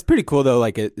 That's pretty cool though.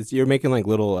 Like you're making like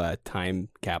little time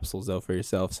capsules though for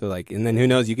yourself. So like, and then who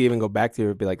knows? You could even go back to it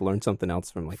and be like learn something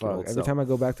else from like your old every self. time I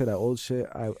go back to that old shit,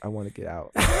 I want to get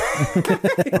out.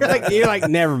 you're like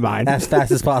never mind. As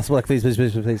fast as possible. Like, please.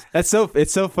 It's so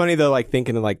funny though. Like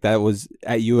thinking of like that was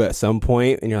at you at some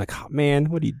point, and you're like, oh man,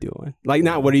 what are you doing? Like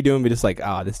not what are you doing, but just like,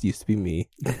 this used to be me,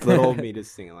 little old me,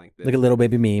 just singing like this. Look at little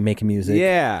baby me making music.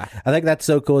 Yeah, I think that's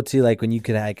so cool too. Like when you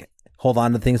could like hold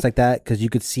on to things like that because you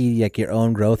could see like your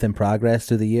own growth and progress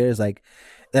through the years. Like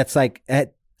that's like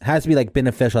it has to be like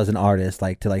beneficial as an artist,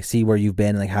 like to like see where you've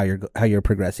been and like how you're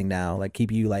progressing now. Like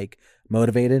keep you like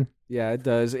motivated. Yeah, it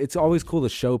does. It's always cool to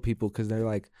show people because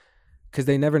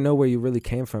they never know where you really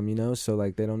came from, you know. So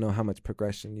like they don't know how much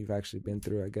progression you've actually been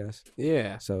through, I guess.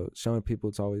 Yeah. So showing people,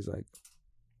 it's always like.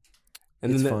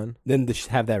 And it's then fun. Then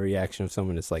to have that reaction of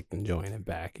someone just like enjoying it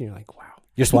back, and you're like, wow.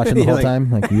 You're just watching the whole time.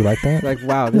 Like you like that? Like,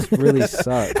 wow, this really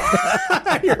sucks.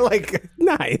 You're like,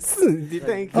 nice. Do you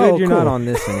think? Good, you're not on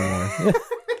this anymore.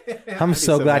 I'm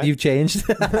so glad you've changed.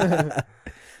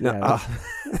 No.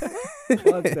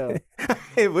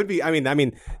 It would be. I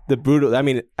mean, the brutal. I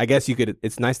mean, I guess you could.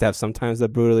 It's nice to have sometimes the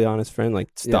brutally honest friend.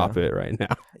 Like, stop it right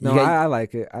now. No, I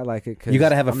like it. I like it. Cause you got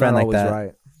to have a friend like that.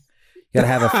 Right. You gotta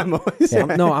have a. I'm always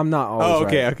right. No, I'm not always.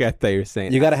 Okay. right. Okay. I thought you were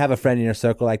saying. You gotta have a friend in your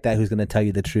circle like that who's gonna tell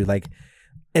you the truth. Like,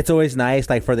 it's always nice,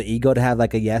 like for the ego to have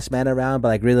like a yes man around, but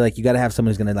like really, like you gotta have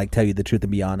someone who's gonna like tell you the truth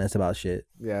and be honest about shit.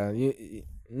 Yeah,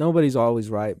 nobody's always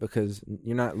right because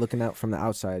you're not looking out from the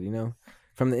outside. You know,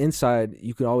 from the inside,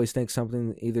 you could always think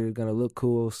something either gonna look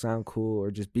cool, sound cool,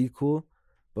 or just be cool,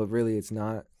 but really it's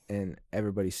not, and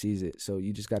everybody sees it. So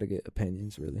you just gotta get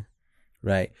opinions, really.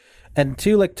 Right. And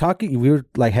two, like talking, we were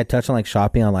like had touched on like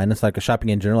shopping online. It's like a shopping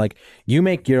in general. Like you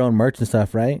make your own merch and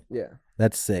stuff, right? Yeah.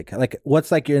 That's sick. Like,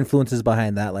 what's like your influences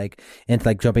behind that? Like, into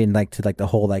like jumping like to like the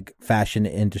whole like fashion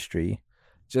industry.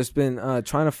 Just been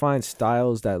trying to find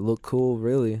styles that look cool.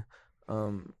 Really,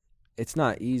 it's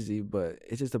not easy, but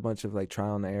it's just a bunch of like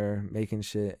trial and error, making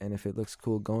shit. And if it looks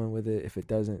cool, going with it. If it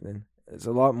doesn't, then there's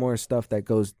a lot more stuff that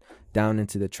goes down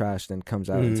into the trash than comes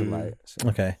out into light. So.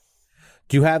 Okay.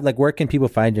 Do you have like where can people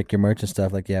find like your merch and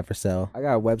stuff like you have for sale? I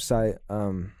got a website.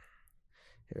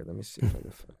 Here, let me see if I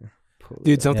can fucking.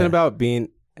 Dude, something about being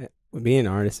an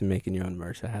artist and making your own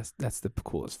merch, that's the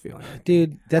coolest feeling.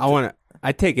 Dude,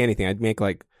 I'd take anything. I'd make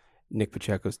like Nick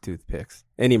Pacheco's toothpicks.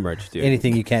 Any merch, dude.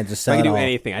 Anything you can't just sell. I can do all.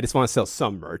 anything. I just want to sell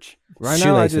some merch. Right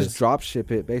now, I just drop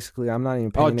ship it. Basically, I'm not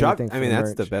even paying anything for that's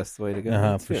merch. the best way to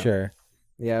go. For sure.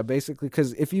 Yeah, basically,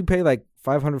 because if you pay like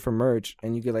 $500 for merch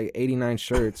and you get like 89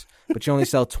 shirts, but you only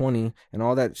sell 20, and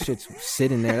all that shit's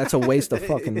sitting there, that's a waste of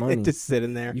fucking money. Just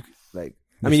sitting there. You like.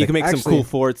 I mean, you can make some cool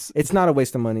forts. It's not a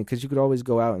waste of money because you could always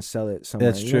go out and sell it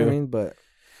somewhere. That's you true. Know what I mean? But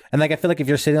and like I feel like if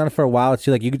you're sitting on it for a while, it's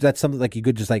like that's something like you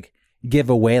could just like give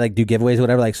away, like do giveaways or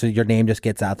whatever. Like so your name just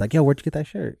gets out. Like, yo, where'd you get that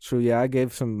shirt? True. Yeah, I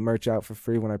gave some merch out for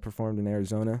free when I performed in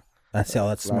Arizona. That's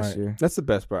smart. Year. That's the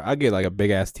best part. I'd get like a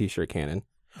big ass T-shirt cannon,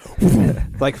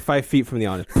 like 5 feet from the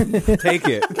audience. Take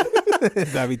it.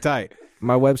 That'd be tight.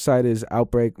 My website is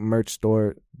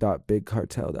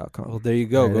outbreakmerchstore.bigcartel.com. Well, there you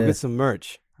go. Go get some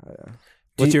merch.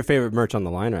 What's your favorite merch on the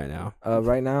line right now?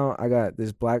 Right now, I got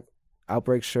this black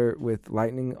Outbreak shirt with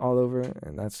lightning all over,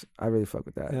 and I really fuck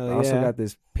with that. I also got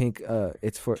this pink.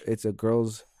 It's a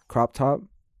girl's crop top.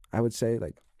 I would say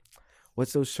like,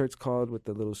 what's those shirts called with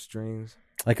the little strings?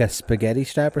 Like a spaghetti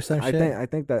strap or some shit? I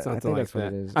think that's what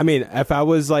it is. I mean, if I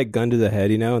was like gun to the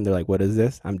head, and they're like, "What is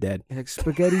this?" I'm dead. Like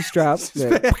spaghetti straps.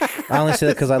 I only say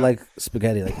that because I like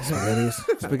spaghetti. Like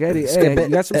spaghetti. Hey, you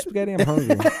got some spaghetti? I'm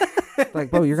hungry. Like,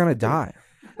 bro, you're gonna die.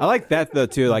 I like that though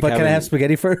too. Like, but can I have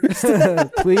spaghetti first,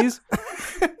 please?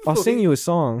 I'll sing you a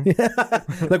song.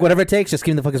 Like whatever it takes, just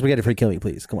give me the fucking spaghetti before you kill me,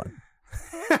 please. Come on.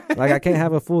 Like I can't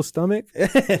have a full stomach.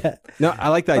 No, I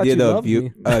like the idea though of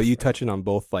you touching on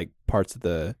both like parts of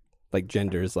the like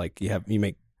genders. Like you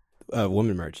make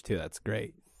woman merch too. That's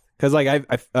great. Because like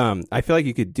I feel like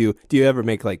you could do. Do you ever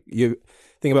make like you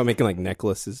think about making like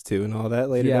necklaces too and all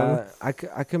that later? Yeah,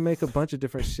 I can make a bunch of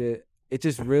different shit. It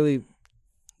just really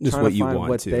just what you want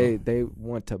what to. they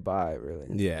want to buy.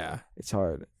 Really. Yeah, it's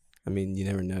hard. I mean, you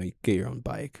never know. You get your own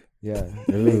bike. Yeah.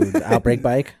 Ooh, the Outbreak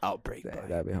bike. Outbreak bike.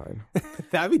 That'd be hard.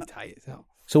 That'd be tight as hell.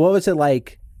 So what was it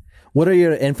like? What are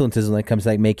your influences when it comes to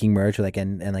like making merch or like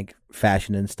and like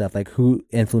fashion and stuff? Like who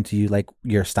influenced you, like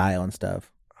your style and stuff?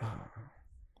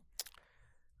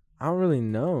 I don't really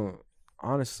know,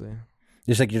 honestly.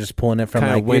 Just like you're just pulling it from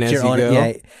kinda like wing it's your as own, you go?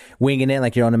 yeah, winging it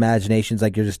like your own imaginations,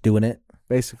 like you're just doing it.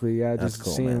 Basically, yeah, That's just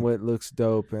cool, seeing man. what looks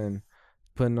dope and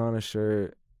putting on a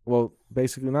shirt. Well,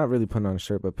 basically, not really putting on a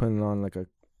shirt, but putting on like a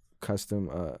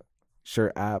custom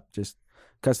shirt app, just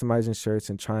customizing shirts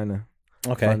and trying to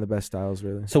find the best styles.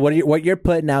 Really. So what you're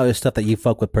putting out is stuff that you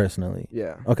fuck with personally.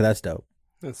 Yeah. Okay, that's dope.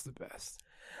 That's the best.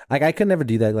 Like I could never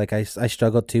do that. Like I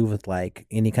struggle too with like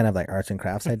any kind of like arts and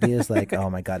crafts ideas. Like, oh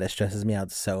my God, it stresses me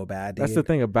out so bad, dude. That's the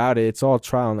thing about it. It's all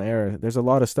trial and error. There's a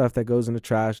lot of stuff that goes in the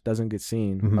trash, doesn't get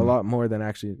seen. Mhm. A lot more than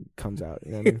actually comes out.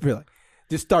 You know what I mean? Really.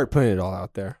 Just start putting it all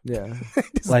out there. Yeah.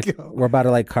 Like we're about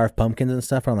to like carve pumpkins and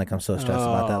stuff. I'm so stressed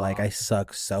about that. Like I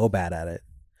suck so bad at it.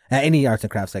 At any arts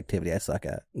and crafts activity, I suck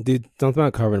at. Dude, something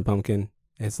about carving a pumpkin.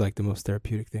 It's like the most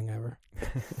therapeutic thing ever.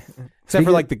 Except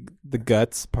for like the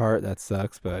guts part, that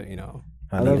sucks. But you know,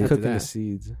 I love dude. cooking the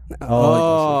seeds.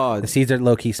 Oh, the seeds are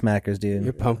low key smackers, dude.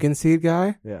 You're a pumpkin seed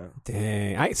guy? Yeah.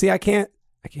 Dang. I can't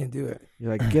do it.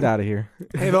 You're like, get out of here.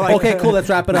 Hey, but like, Okay, cool. Let's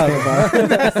wrap it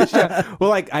up. well,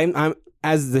 like I'm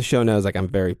as the show knows, like I'm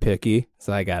very picky,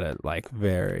 so I gotta I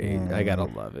gotta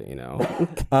love it, you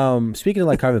know. Speaking of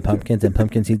like carving pumpkins and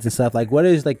pumpkin seeds and stuff, like what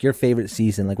is like your favorite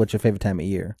season? Like what's your favorite time of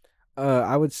year?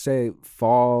 I would say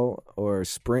fall or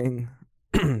spring,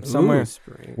 somewhere. Ooh,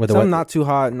 spring. Something not too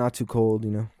hot, not too cold.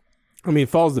 You know. I mean,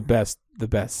 fall's the best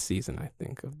season I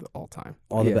think of all time.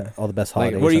 All the best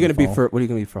holidays. Like, what are you gonna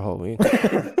be for Halloween?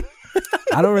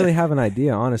 I don't really have an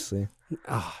idea, honestly.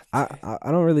 Oh, I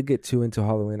don't really get too into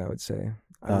Halloween, I would say.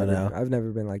 I've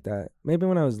never been like that. Maybe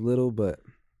when I was little, but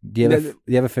do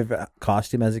you have a favorite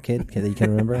costume as a kid that you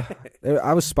can remember?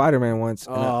 I was Spider-Man once.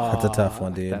 And that's a tough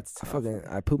one, dude.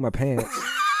 I pooped my pants.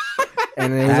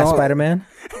 And it was all Spider-Man?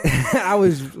 I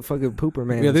was fucking pooper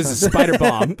man. Yeah, this is Spider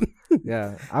Bomb.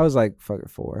 Yeah, I was like fucking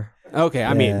 4. Okay,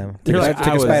 I mean, took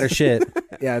a spider shit.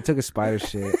 Yeah, I took a spider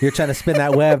shit. You're trying to spin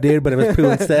that web, dude, but it was poo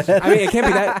instead. I mean,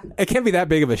 it can't be that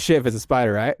big of a shit if it's a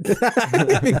spider, right?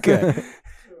 Good.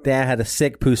 Damn, I had a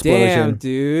sick poo explosion. Damn,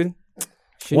 dude.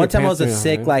 One time I was a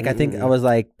sick, like I think I was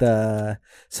like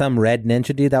some red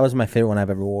ninja dude. That was my favorite one I've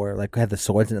ever wore. Like I had the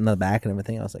swords in the back and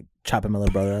everything. I was like chopping my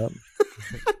little brother up.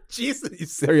 Jesus, you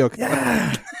serial killer.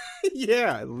 Yeah.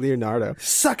 Yeah, Leonardo.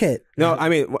 Suck it. No, I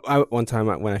mean, one time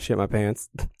when I shit my pants,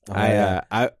 I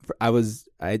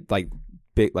like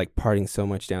big like partying so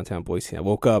much downtown Boise. I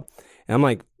woke up and I'm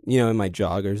like, you know, in my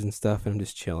joggers and stuff, and I'm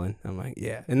just chilling. I'm like,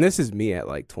 yeah. And this is me at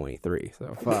like 23.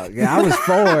 So fuck. Yeah, I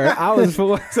was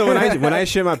 4. So when I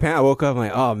shit my pants, I woke up. I'm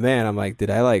like, oh man. I'm like, did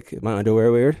I like my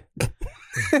underwear weird?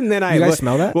 And then you guys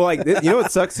smell that? Well, like you know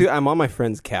what sucks too? I'm on my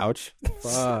friend's couch,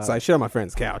 so I shit on my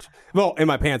friend's couch. Well, in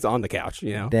my pants on the couch,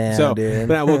 you know. Damn, so dude.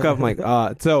 then I woke up. I'm like,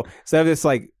 so I have this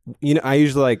like, you know, I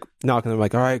usually like knock and I'm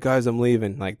like, all right, guys, I'm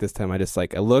leaving. Like this time, I just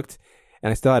like I looked. And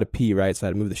I still had to pee, right? So I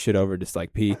had to move the shit over, just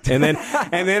like pee. And then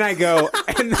I go,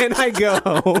 and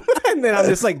then I'm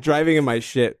just like driving in my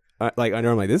shit, like under.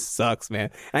 I'm like, this sucks,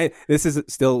 man. This is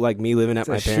still like me living at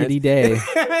my parents. Shitty day.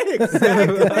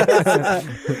 Exactly.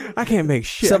 I can't make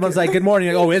shit. Someone's like, good morning.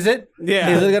 Oh, is it? Yeah.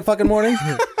 Is it a good fucking morning?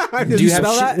 Do you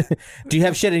smell that? Do you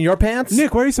have shit in your pants?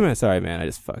 Nick, where are you smelling? Sorry, man. I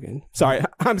just fucking. Sorry.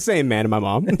 I'm saying man to my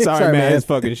mom. Sorry, man. I just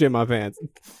fucking shit in my pants.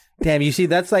 Damn, you see,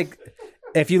 that's like,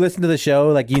 if you listen to the show,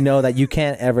 like, you know that you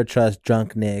can't ever trust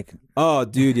drunk Nick. Oh,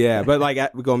 dude, yeah. But like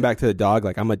going back to the dog,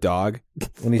 like I'm a dog.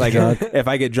 When he's like drunk. if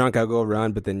I get drunk, I'll go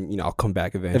run, but then I'll come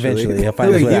back eventually. Eventually, he'll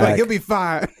find his way back. You'll be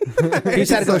fine. He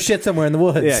just had to go shit somewhere in the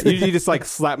woods. Yeah, usually just like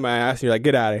slap my ass and you're like,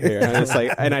 get out of here. And it's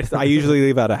like, and I usually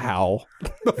leave out a howl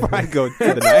before I go to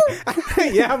the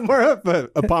night. Yeah, I'm more of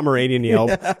a Pomeranian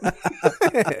yelp.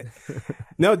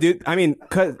 No, dude. I mean,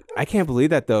 cause I can't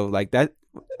believe that though. Like that.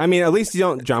 I mean, at least you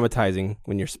don't dramatizing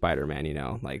when you're Spider-Man, you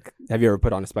know? Like, have you ever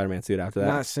put on a Spider-Man suit after that?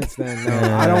 Not since then,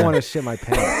 no. I don't want to shit my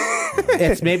pants.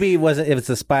 It's maybe if it's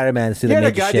a Spider-Man suit that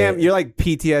made you shit. You're like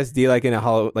PTSD, like in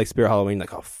a Spirit Halloween,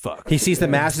 like, oh, fuck. He sees the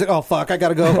mask, he's like, oh, fuck, I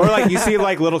gotta go. Or like you see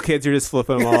like little kids, you're just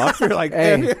flipping them off. You're like,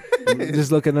 hey,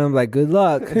 just looking at them like, good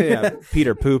luck. Yeah,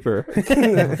 Peter Pooper.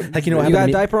 Like, you know what you got happened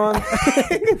a diaper on?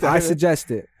 I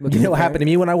suggest it. You know what happened to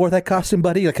me when I wore that costume,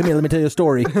 buddy? Like, come here, let me tell you a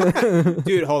story.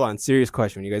 Dude, hold on. Serious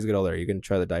question. When you guys get older, are you going to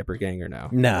try the diaper gang or no?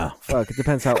 No. Fuck, it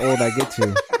depends how old I get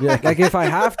to. Yeah. Like, if I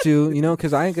have to, you know,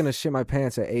 because I ain't going to shit my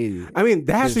pants at 80. I mean,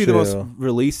 that has to be the most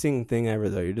releasing thing ever,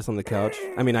 though. You're just on the couch.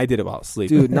 I mean, I did it while asleep.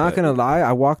 Dude, not going to lie.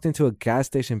 I walked into a gas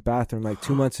station bathroom like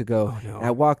 2 months ago. Oh, no. And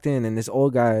I walked in, and this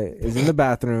old guy is in the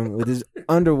bathroom with his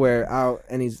underwear out,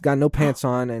 and he's got no pants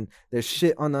on, and there's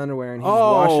shit on the underwear, and he's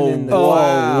washing it in the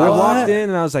wow. I walked in,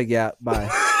 and I was like, yeah, bye.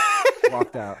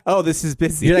 Walked out. Oh, this is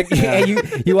busy. You're like,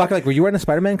 you walk like, were you wearing a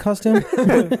Spider-Man costume?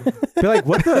 Be like,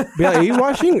 what the? Be like,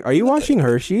 are you washing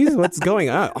Hershey's? What's going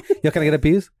on? Yo, can I get a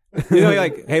piece? You know, you're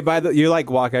like, hey, you like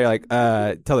walk out, you're like,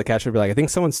 tell the cashier, be like, I think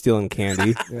someone's stealing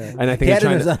candy, and I think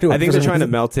they're trying to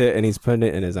melt it, and he's putting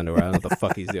it in his underwear. I don't know what the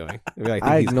fuck he's doing. Like,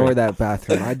 I ignore that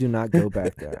bathroom. I do not go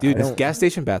back there. Dude, gas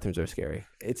station bathrooms are scary.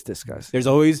 It's disgusting.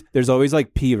 There's always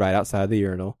like pee right outside the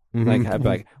urinal. Like, I'd be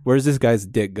like, where's this guy's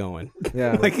dick going?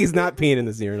 Yeah, like he's not peeing in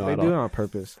this urinal they at do all. it on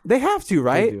purpose. They have to,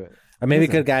 right? They do it. Or maybe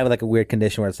a guy with like a weird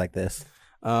condition where it's like this.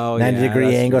 Oh,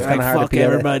 90-degree angle. It's kind of hard to fuck pee.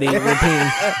 everybody.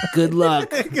 Good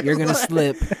luck. You're gonna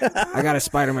slip. I got a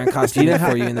Spider-Man costume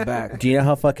for you in the back. Do you know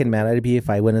how fucking mad I'd be if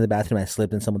I went in the bathroom and I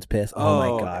slipped and someone's pissed? Oh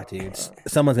my god, dude!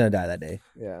 Someone's gonna die that day.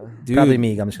 Yeah, dude, probably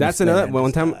me. I'm just. That's another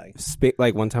one time.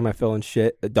 One time I fell in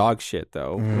dog shit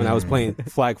though, when I was playing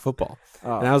flag football,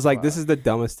 and I was like, "This is the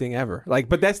dumbest thing ever." Like,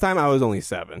 but this time I was only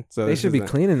 7, so they should be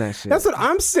cleaning that shit. That's what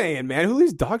I'm saying, man. Who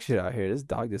leaves dog shit out here? This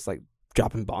dog just like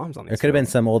dropping bombs on these. There could have been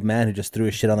some old man who just threw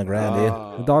his shit on the ground,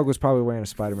 dude. The dog was probably wearing a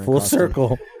Spider-Man full costume.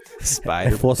 Circle.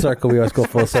 Spider. Full circle. We always go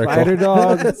full circle. Spider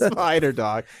dog. Spider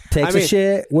dog. Takes a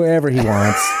shit wherever he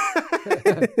wants.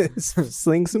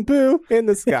 Sling some poo in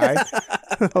the sky.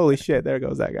 Holy shit, there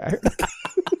goes that guy.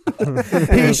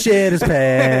 He shit his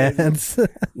pants.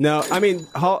 No, I mean,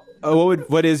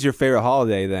 what is your favorite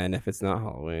holiday then if it's not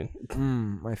Halloween?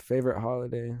 My favorite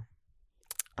holiday.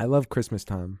 I love Christmas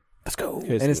time. Let's go.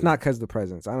 And it's not because of the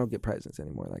presents. I don't get presents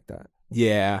anymore like that.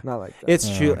 Yeah. Not like that.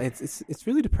 It's true. It's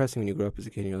really depressing when you grow up as a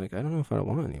kid and you're like, I don't know if I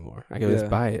want it anymore. I can just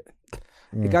buy it.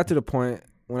 It got to the point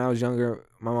when I was younger,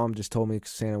 my mom just told me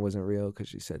Santa wasn't real because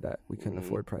she said that we couldn't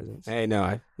afford presents. Hey, no,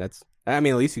 I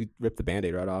mean, at least you ripped the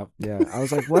Band-Aid right off. Yeah. I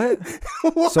was like, what?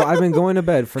 So I've been going to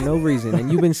bed for no reason,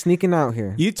 and you've been sneaking out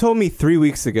here. You told me 3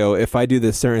 weeks ago if I do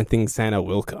this certain thing, Santa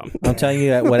will come. I'm telling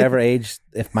you, at whatever age,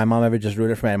 if my mom ever just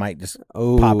rooted for me, I might just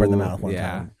pop her in the mouth one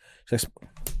time. She's like,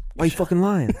 why are you fucking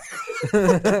lying?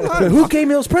 who gave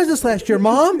me those presents last year,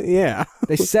 Mom? Yeah.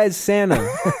 They said Santa.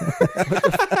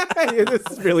 This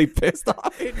is really pissed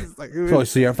off. Like,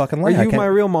 So you're a fucking liar. Are you my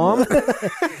real mom?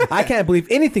 I can't believe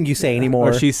anything you say anymore.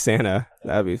 Or she's Santa.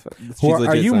 That'd be fun.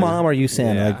 Are you Santa. Mom or are you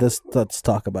Santa? Yeah. Like this. Let's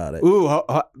talk about it. Ooh,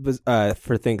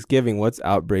 for Thanksgiving, what's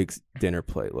Outbreak's dinner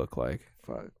plate look like?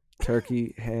 Fuck.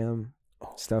 Turkey, ham,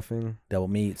 stuffing, Double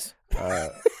meats.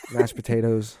 mashed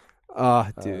potatoes. Oh,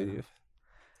 dude.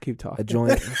 Keep talking. A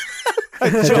joint. A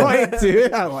joint,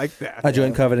 dude. I like that. A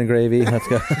joint covered in gravy. Let's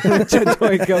go.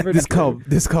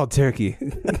 This called turkey.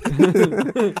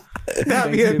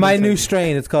 My new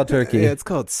strain. It's called turkey. Yeah, it's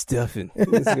called stuffing.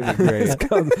 This is gonna be great. It's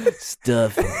called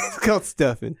stuffing. It's called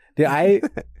stuffing. Dude,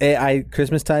 I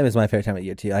Christmas time is my favorite time of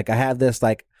year too. Like I have this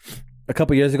like a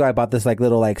couple years ago, I bought this like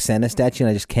little like Santa statue,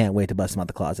 and I just can't wait to bust him out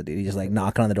the closet, dude. He's just like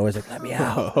knocking on the door. He's like, "Let me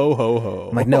out." Ho ho ho.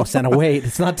 I'm like, "No, Santa, wait.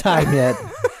 It's not time yet.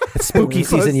 It's spooky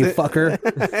season, you fucker."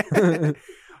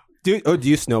 Dude, do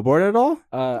you snowboard at all?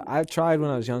 I tried when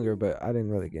I was younger, but I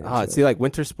didn't really get into it. See, like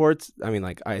winter sports. I mean,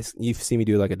 like you see me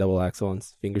do like a double axel and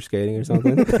finger skating or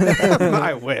something.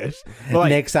 I wish. But, like,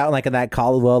 Nick's out like in that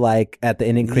Caldwell, like at the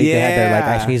Indian Creek. They had their like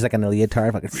actually he's like in a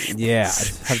leotard. Like, yeah, I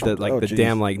just have the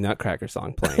damn like Nutcracker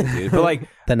song playing, dude. But like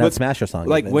the Nut Smasher song.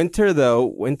 Like even.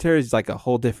 winter is like a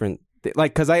whole different.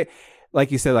 Like, cause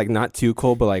like you said, like not too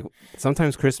cold, but like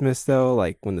sometimes Christmas though,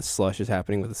 like when the slush is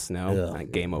happening with the snow,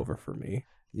 like game over for me.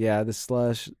 Yeah, the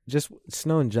slush, just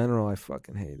snow in general, I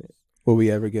fucking hate it. Will we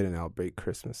ever get an Outbreak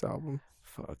Christmas album?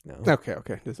 Fuck no. Okay.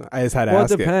 I just had to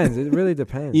ask it depends. It really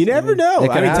depends. You never know.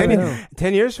 I mean,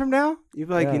 10 years from now, you'd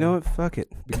be like, you know what? Fuck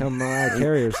it. Become Mariah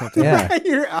Carey or something. Yeah.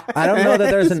 I don't know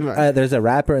that there's a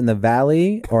rapper in the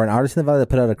Valley or an artist in the Valley that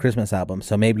put out a Christmas album.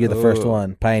 So maybe you're the first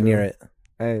one. Pioneer it.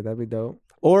 Hey, that'd be dope.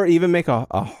 Or even make a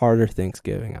harder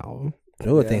Thanksgiving album.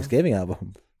 Ooh, a Thanksgiving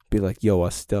album. Be like, yo, I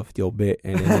stuffed your bit.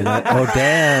 And then oh,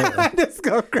 damn. Just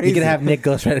go crazy. You can have Nick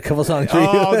ghostwrite a couple songs for you.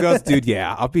 Oh, Ghost, dude,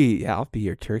 yeah. I'll be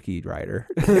your turkey writer.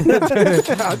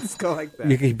 I'll just go like that.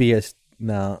 You could be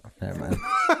no, never mind.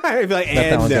 I'd be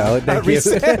like,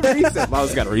 reset. I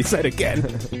was got to reset again.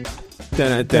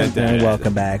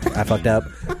 Welcome back. I fucked up.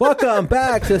 Welcome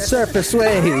back to Surface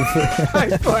Wave.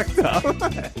 I fucked up.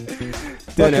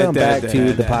 Welcome back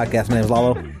to the podcast. My name is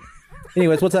Lalo.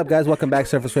 Anyways, what's up, guys? Welcome back to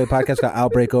Surface Wave Podcast. Got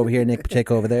Outbreak over here, Nick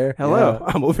Pacheco over there. Hello,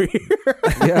 I'm over here.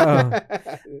 Yeah.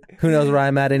 Who knows where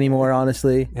I'm at anymore,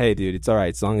 honestly? Hey, dude, it's all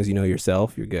right. As long as you know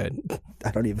yourself, you're good.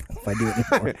 I don't even know if I do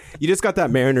anymore. You just got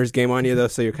that Mariners game on you, though,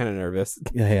 so you're kind of nervous.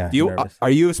 Yeah. Are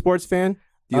you a sports fan?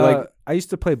 Do you like? I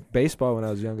used to play baseball when I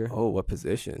was younger. Oh, what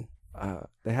position?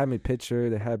 They had me pitcher.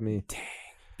 They had me. Dang,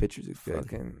 pitchers is good.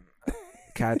 Fucking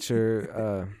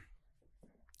catcher.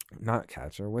 Not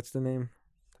catcher. What's the name?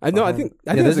 I think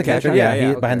there's a catcher.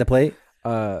 Yeah, behind the plate.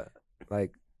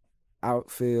 Like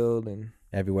outfield and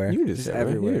everywhere. You just Just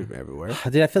everywhere. everywhere. Everywhere.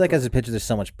 Dude, I feel like as a pitcher, there's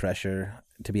so much pressure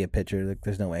to be a pitcher. Like,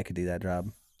 there's no way I could do that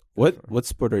job. What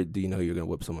sport do you know you're gonna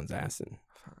whip someone's ass in?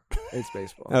 It's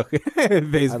baseball. Okay, I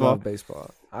baseball. love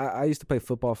baseball. I used to play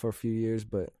football for a few years,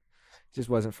 but it just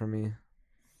wasn't for me.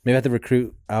 Maybe I have to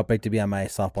recruit Outbreak to be on my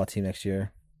softball team next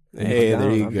year. Hey, I'm there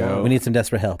down, you I'm go. down. We need some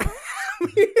desperate help.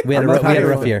 We had I'm a not hiring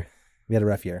rough them. year. We had a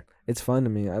rough year. It's fun to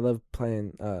me. I love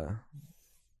playing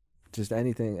just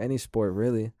anything, any sport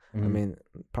really. I Mhm. mean,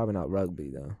 probably not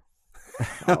rugby though.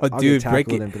 Oh, I'll dude, get break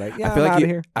tackled it. and be like, yeah, I feel I'm like out you.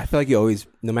 of here. I feel like you always,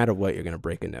 no matter what, you're gonna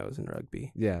break a nose in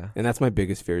rugby. Yeah. And that's my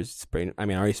biggest fear is sprain. I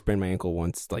mean, I already sprained my ankle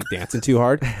once, like dancing too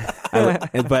hard.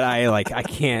 But I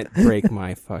can't break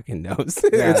my fucking nose.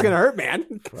 Yeah. It's gonna hurt, man.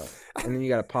 And then you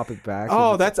gotta pop it back.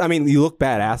 Oh, and I mean, you look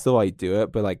badass though while you do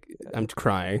it, but like, I'm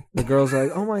crying. the girl's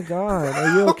like, oh my god,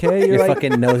 are you okay? Your You're like,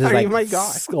 fucking nose is Oh like my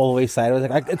God. all the way sideways.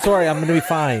 Like, it's all right. I'm gonna be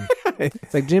fine.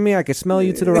 it's like Jimmy, I can smell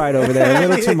you to the right over there. A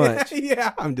little too much.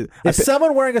 Yeah, I'm just. Is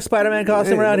someone wearing a Spider-Man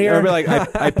costume around here? Or be like,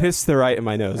 I pissed the right and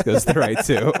my nose goes to the right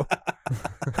too.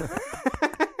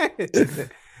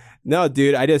 No,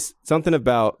 dude, something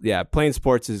about playing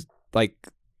sports is like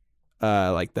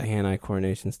the hand-eye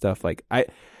coordination stuff. Like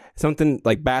something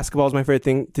like basketball is my favorite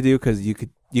thing to do because you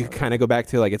could kind of go back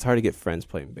to like it's hard to get friends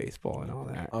playing baseball and all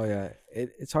that. Oh yeah,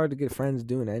 it's hard to get friends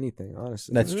doing anything.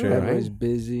 Honestly, That's true, Everybody's right?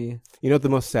 busy. You know what the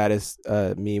most saddest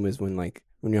meme is when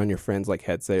you're on your friends like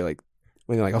headset, like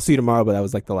when you're like, I'll see you tomorrow, but that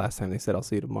was like the last time they said I'll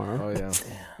see you tomorrow. Oh yeah,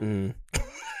 Mm.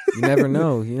 you never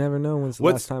know. You never know when's the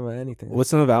What's- last time of anything. What's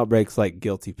some of Outbreak's like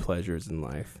guilty pleasures in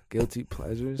life? Guilty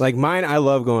pleasures? Like mine, I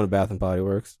love going to Bath and Body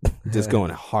Works, just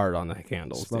going hard on the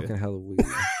candles. smoking Dude. hella weed.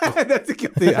 That's a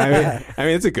guilty. I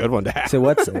mean, it's a good one to have. So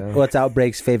what's Yeah. what's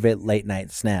Outbreak's favorite late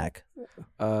night snack?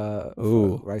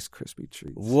 Ooh. Rice Krispie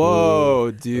treats. Whoa,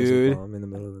 Those are dude! bomb in the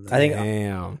middle of the night. I think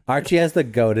Damn. Archie has the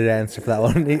goated answer for that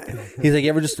one. He's like, you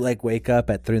ever just like wake up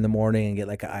at 3 a.m. and get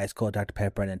like an ice cold Dr.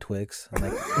 Pepper and a Twix? I'm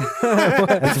like,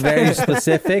 that's very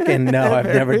specific, and no, I've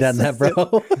never done that,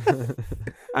 bro.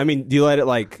 I mean, do you let it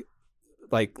like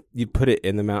you put it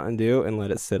in the Mountain Dew and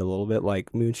let it sit a little bit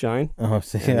like moonshine? Oh,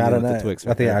 see, And I you don't let the know. Twix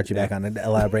I think right Archie there. back on it.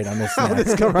 Elaborate on this. Oh, snack.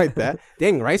 let's go right that.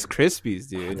 Dang, Rice Krispies,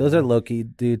 dude. Those are low key,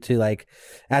 dude. To like,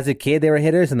 as a kid, they were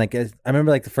hitters, and like, I remember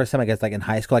like the first time I guess like in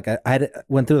high school, like I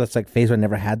went through this like phase where I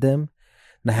never had them,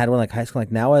 and I had one like high school.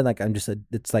 Like now, I'm just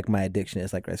it's like my addiction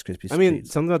is like Rice Krispies. I mean,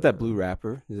 treats. something about that blue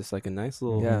wrapper is just like a nice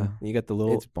little. Yeah. You got the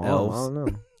little It's bomb. I elves, don't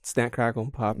know. snack, crackle,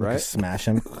 and pop, You right? just smash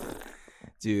them.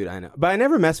 Dude, I know. But I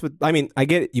never mess with. I mean, I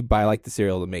get it. You buy like the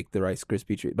cereal to make the Rice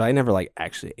Krispie treat, but I never like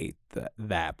actually ate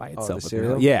that by itself. the with cereal?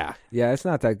 milk. Yeah. Yeah, it's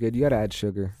not that good. You gotta add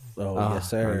sugar. Oh yes,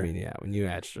 I sir. mean, yeah. When you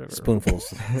add sugar,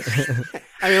 Spoonfuls.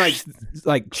 I mean,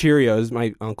 like Cheerios.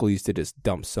 My uncle used to just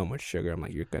dump so much sugar. I'm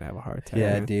like, you're gonna have a heart attack.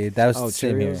 Yeah, man. dude, that was Oh, the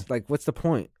same here. Cheerios? Like, what's the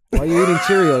point? Why are you eating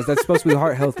Cheerios? That's supposed to be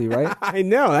heart healthy, right? I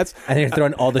know. That's And you're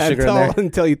throwing all the sugar in there.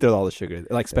 until you throw all the sugar,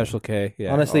 like Special K.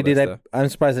 Yeah. Honestly, all that dude, stuff. I'm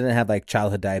surprised I didn't have like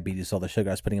childhood diabetes. All the sugar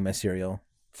I was putting in my cereal.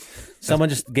 Someone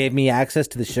just gave me access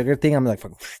to the sugar thing. I'm like,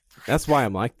 fuck. That's why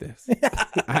I'm like this.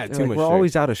 I had They're too like, much. we're sugar.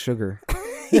 always out of sugar.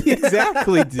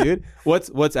 Exactly, dude. What's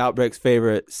Outbreak's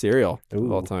favorite cereal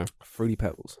of all time? Fruity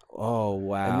Pebbles. Oh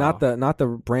wow! And not the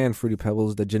brand Fruity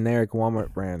Pebbles, the generic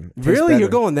Walmart brand. It tastes Really, you're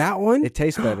better. going that one? It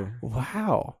tastes better.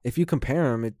 Wow. If you compare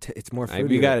them, it's more fruity.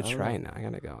 We gotta I don't try know. it now. I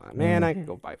gotta go. Man, I can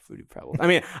go buy Fruity Pebbles. I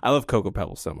mean, I love Cocoa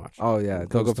Pebbles so much. Oh yeah,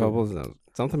 Cocoa those two. Pebbles.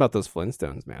 Something about those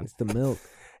Flintstones, man. It's the milk.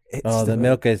 It's Oh, the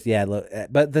milk is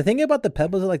but the thing about the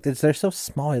pebbles, like they're so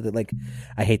small that like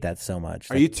I hate that so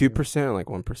much. Are you 2% like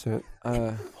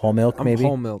 1%? whole milk? I'm maybe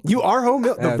whole milk. You are whole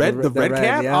milk. Yeah, The red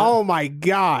cap. yeah. Oh my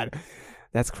god,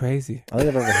 that's crazy. I don't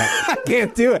think I've ever had. I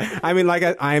can't do it. I mean, like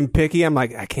I'm picky. I'm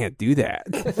like I can't do that.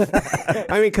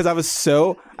 I mean, because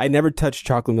I never touched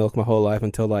chocolate milk my whole life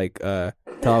until I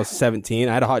was 17.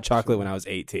 I had a hot chocolate when I was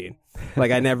 18.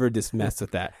 Like I never just messed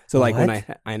with that. So like when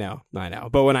I know,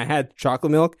 but when I had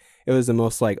chocolate milk, it was the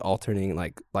most like alternating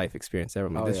like life experience ever.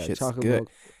 I'm like, this shit's chocolate good. milk.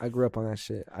 I grew up on that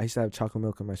shit. I used to have chocolate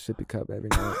milk in my sippy cup every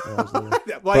night when I was little.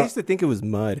 Well, I used to think it was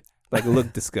mud. Like it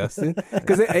looked disgusting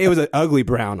because it was an ugly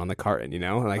brown on the carton. You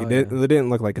know, like it didn't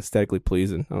look like aesthetically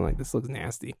pleasing. I'm like, this looks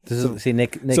nasty. See,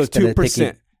 Nick's so been a 2%.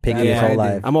 picky his Yeah, whole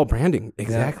life. I'm all branding. Yeah,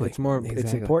 Exactly. it's more. It's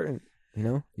Exactly. important. You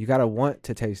know, you gotta want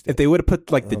to taste it. If they would have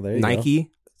put like the Oh, there you Nike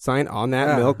sign on that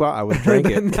Yeah. milk bottle, I would drink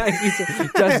it.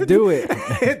 Just do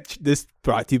it. This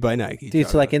brought to you by Nike. Dude,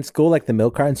 so like in school, like the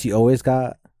milk cartons, you always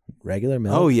got regular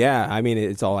milk. Oh yeah, I mean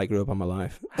it's all I grew up on my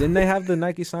life. Didn't they have the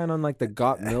Nike sign on like the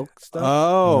got milk stuff?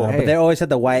 Oh, No, hey. but they always had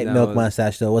the white No, milk it was-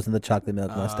 mustache though. It wasn't the chocolate milk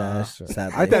mustache.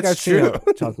 Sadly. I think That's I've seen true.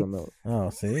 a chocolate milk. Oh,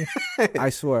 see, I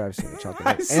swear I've seen a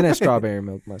chocolate milk and a strawberry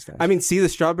milk mustache. I mean, see the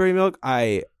strawberry milk.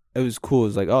 I it was cool. It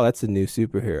was like, oh, that's a new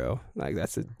superhero. Like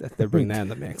they're bringing that in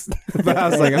the mix. But I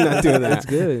was like, I'm not doing that. That's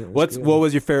good. What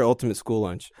was your favorite ultimate school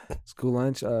lunch? School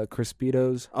lunch,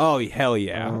 Crispitos. Oh hell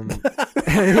yeah!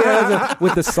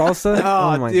 With the salsa.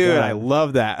 Oh, my dude, God. I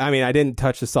love that. I mean, I didn't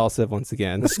touch the salsa once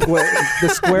again. The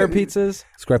square pizzas.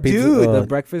 Square pizza. Dude, The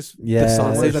breakfast. Yeah, the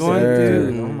sausage sir. one,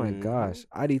 dude. Mm. Oh my gosh,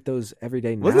 I'd eat those every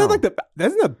day now. Wasn't that like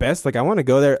that's the best? Like I want to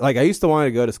go there. Like I used to want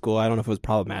to go to school. I don't know if it was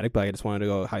problematic, but I just wanted to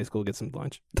go to high school, get some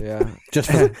lunch. Yeah.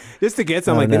 just for, Just to get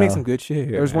some. Oh, Like they make no. some good shit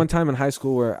here. There was man. one time in high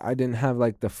school where I didn't have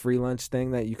like the free lunch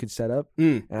thing that you could set up,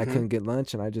 and I couldn't get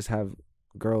lunch, and I just have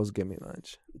girls give me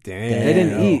lunch. Damn. They didn't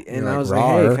Damn. eat, and You're I like, was like,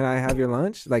 "Rawr." "Hey, can I have your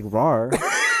lunch?" Like rawr.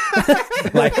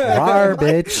 like rar,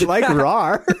 bitch. like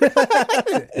rar.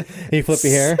 You flip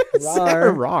your hair.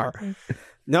 Rar. Rar.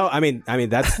 No, I mean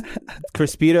that's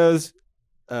Crispitos.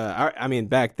 I mean,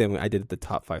 back then I did the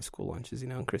top 5 school lunches,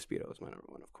 and Crispito was my number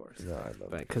one, of course. No, I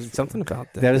love Because something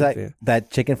about that. There was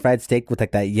that chicken fried steak with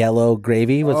like that yellow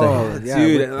gravy. Was like, yeah,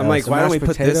 dude, with, I'm like, some why don't we mashed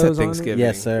put this at potatoes on it? Thanksgiving?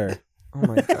 yes, sir. Oh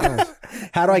my gosh,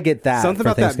 How do I get that? Something for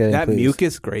about that Thanksgiving, please?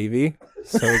 mucus gravy.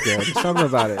 So good. something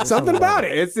about it. Something about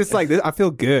it. It's just like this. I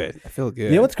feel good. You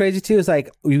know what's crazy too is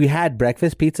like we had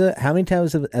breakfast pizza. How many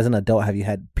times as an adult have you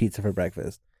had pizza for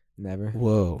breakfast? Never.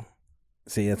 Whoa.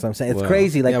 See, that's what I'm saying. It's Whoa.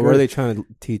 crazy. Like, yeah, what are they trying to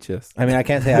teach us? I mean, I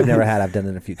can't say I've never had. I've done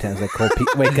it a few times. Like cold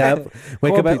pizza. Wake up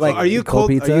Cold at like are you cold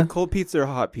pizza. Are you cold pizza or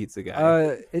hot pizza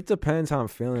guy? It depends how I'm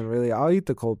feeling. Really, I'll eat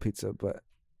the cold pizza, but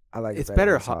I like it's it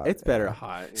better when hot. It's better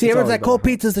hot. See, It's everyone's always like cold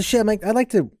better. pizza's the shit. I'm like, I like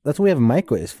to. That's what we have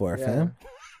microwaves for, Yeah. fam.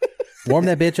 Warm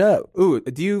that bitch up. Ooh,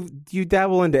 do you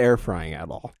dabble into air frying at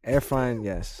all? Air frying,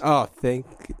 yes. Oh, thank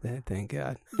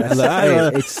God.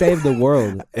 It saved the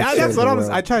world. Yeah, that's what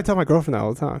I try to tell my girlfriend that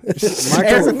all the time.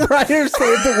 Air fryer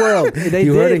saved the world. They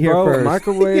You did, heard it here bro. first.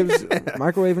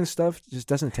 Microwaving stuff just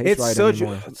doesn't taste It's right so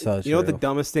anymore. true. So You know what the true.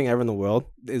 dumbest thing ever in the world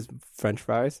is? French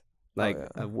fries. Like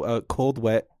yeah. a cold,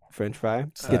 wet French fry.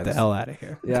 Just get the hell out of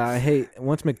here. Yeah, I hate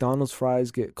once McDonald's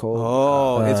fries get cold.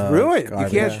 Oh, it's ruined.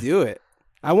 garbage. You can't do it.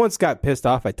 I once got pissed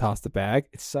off. I tossed the bag,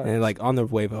 It sucks. and like on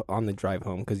the drive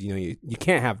home, because you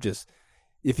can't have just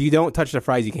if you don't touch the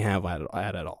fries, you can't have at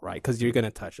all, right? Because you're gonna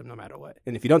touch them no matter what,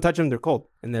 and if you don't touch them, they're cold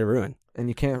and they're ruined. And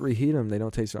you can't reheat them; they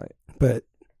don't taste right. But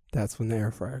that's when the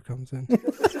air fryer comes in.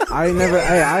 I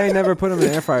ain't never put them in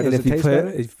the air fryer. Does And it taste better?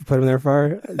 if you put them in the air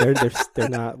fryer, they're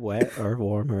not wet or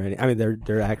warm or anything. I mean,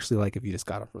 they're actually like if you just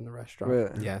got them from the restaurant.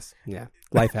 Really? Yes, yeah.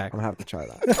 Life hack. I'm gonna have to try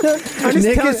that. I'm just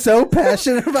Nick telling- is so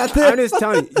passionate about I'm this. just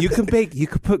telling you, you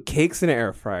could put cakes in an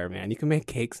air fryer, man. You can make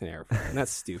cakes in an air fryer. And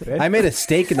that's stupid. I made a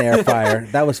steak in the air fryer.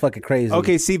 That was fucking crazy.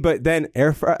 Okay, see, but then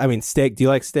steak. Do you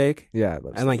like steak? Yeah, I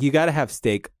love And like you got to have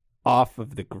steak off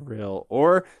of the grill,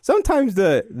 or sometimes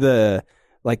the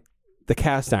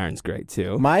cast iron's great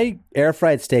too. My air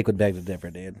fried steak would beg to differ,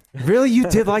 dude. Really, you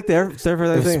did like the air server It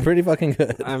that was thing? pretty fucking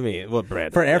good. I mean, what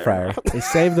bread For an air fryer. It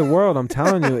saved the world. I'm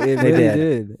telling you, it They really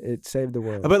did. did. It saved the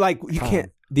world. But like you can't.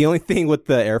 The only thing with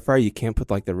the air fryer, you can't put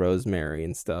like the rosemary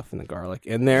and stuff and the garlic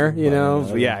in there. You know,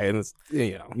 Oh, yeah, and it's,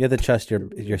 you know. You have to trust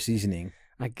your seasoning.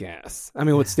 I guess. I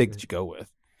mean, what steak did you go with?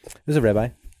 It was a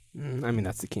ribeye. I mean,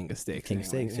 that's the king of steaks. King of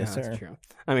steaks, yes, that's sir. True.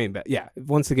 I mean, but yeah.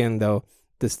 Once again, though,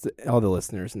 all the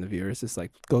listeners and the viewers, just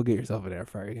like go get yourself an air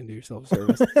fryer. You can do yourself a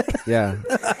service. yeah,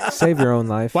 save your own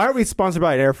life. Why aren't we sponsored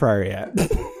by an air fryer yet? Do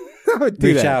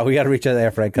Reach that. out. We got to reach out to the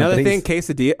air fry Another companies. thing,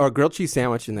 quesadilla or grilled cheese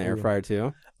sandwich in the air fryer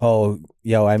too. Oh,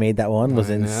 yo, I made that one. Was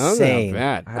I know, that's insane. Not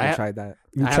bad. I haven't tried that.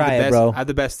 You I have try the it, best, bro. I have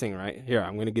the best thing right here.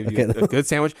 I'm gonna give you Okay. a good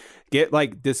sandwich. Get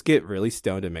really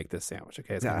stoned and make this sandwich.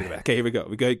 Okay, it's gonna be the best. Okay, here we go.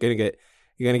 You're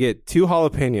gonna get 2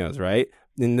 jalapenos, right?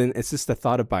 And then it's just the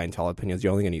thought of buying 2 jalapenos.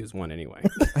 You're only gonna use 1 anyway,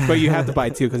 but you have to buy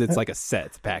 2 because it's like a set,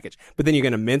 it's a package. But then you're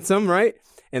gonna mince them, right?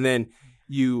 And then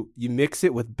you mix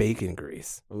it with bacon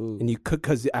grease, Ooh. and you cook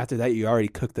because after that you already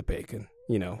cooked the bacon.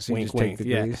 You know, So you wink, just take wink. the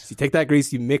Yeah. grease? So you take that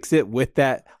grease, you mix it with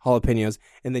that jalapenos,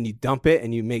 and then you dump it,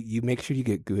 and you make sure you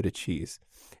get Gouda cheese,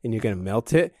 and you're gonna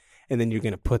melt it, and then you're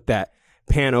gonna put that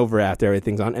pan over after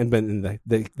everything's on. And then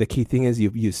the key thing is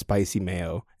you use spicy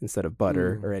mayo instead of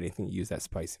butter or anything. You use that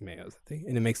spicy mayo as a thing,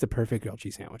 and it makes the perfect grilled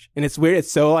cheese sandwich. And it's weird.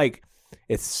 It's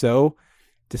so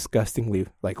disgustingly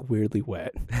weirdly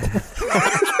wet.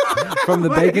 From the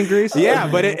bacon grease? Yeah,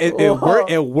 but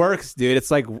it works, dude.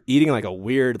 It's like eating like a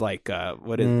weird like a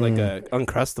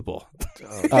uncrustable.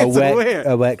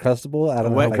 A wet crustable. I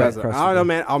don't know. Wet Like, crust. crustable. I don't know,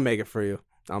 man. I'll make it for you.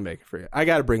 I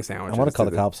gotta bring I sandwiches. want to call to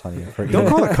the cops on you for Don't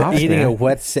call the cops, eating man. a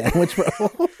wet sandwich, bro.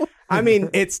 I mean,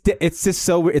 it's just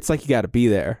so weird. It's like you gotta be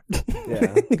there.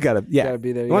 Yeah. you gotta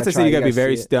be there. You Once I gotta say try you it, gotta be you gotta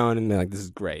very see it. stoned and be like, this is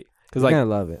great. Because You're like, gonna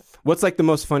love it. what's like the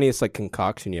most funniest like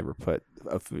concoction you ever put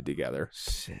of food together?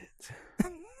 Shit.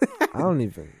 I don't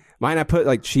even. Mine, I put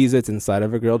like Cheez-Its inside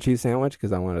of a grilled cheese sandwich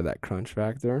because I wanted that crunch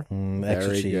factor. Extra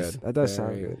Very cheese. good. That does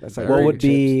sound good. That's like What burger would chips.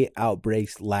 be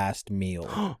Outbreak's last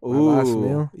meal? Ooh, last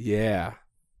meal? yeah.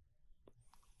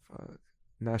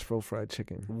 Nashville fried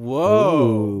chicken Whoa,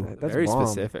 Ooh. That's very bomb.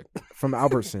 specific. from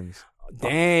Albertsons.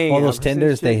 Dang, all those Albertsons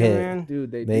tenders, they chicken, hit. man.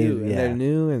 Dude, they They- do. And yeah. they're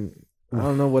new, and I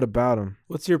don't know what about them.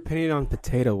 What's your opinion on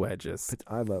potato wedges? But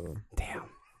I love them. Damn.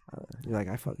 You're like,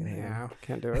 I fucking hate them. Yeah,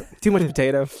 can't do it. Too much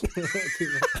potato.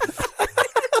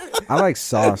 I like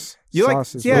sauce. You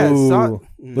sauce like, is yeah. Ooh.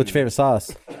 Mm. What's your favorite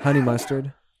sauce? honey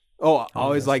mustard. Oh, I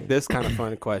always like this kind of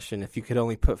fun question. If you could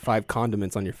only put 5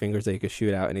 condiments on your fingers that you could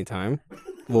shoot out anytime,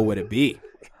 what would it be?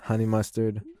 Honey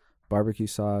mustard, barbecue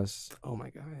sauce, Oh my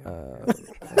god,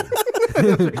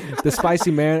 the spicy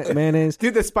mayonnaise,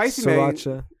 dude, the spicy mayo.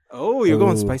 sriracha. Oh, you're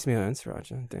going Ooh. spicy mayo and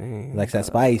sriracha. Dang, Likes that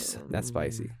spice. That's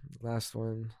spicy. Last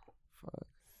one, fuck.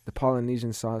 The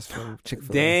Polynesian sauce from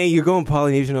Chick-fil-A. Dang, you're going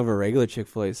Polynesian over regular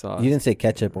Chick-fil-A sauce. You didn't say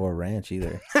ketchup or ranch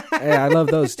either. Hey, I love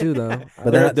those too, though.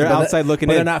 But they're not- they're but outside looking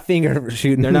But in. they're not finger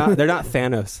shooting. They're not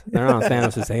Thanos. They're not on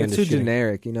Thanos' hand. It's too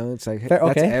generic, you know. It's like Fair,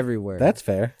 that's okay. everywhere. That's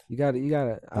fair. you got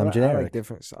to. I'm I generic. like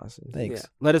different sauces. Thanks. Yeah.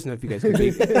 Let us know if you guys could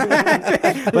break.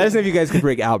 Let us know if you guys could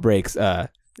break Outbreak's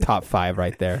top 5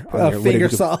 right there. on your- Finger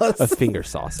whatever sauce. Of finger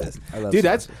sauces. I love Dude,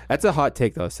 sauces. that's a hot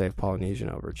take though. Say Polynesian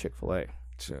over Chick-fil-A.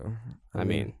 True. I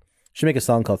mean, Should make a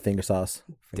song called Finger Sauce.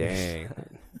 dang.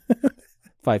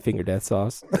 5 finger death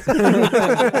sauce.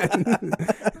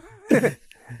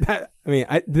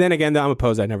 Then again, I'm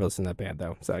opposed. I never listened to that band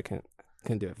though, so I can't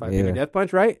do it. 5 finger Yeah. death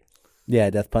punch, right? Yeah,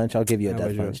 Death Punch. I'll give you a Yeah, Death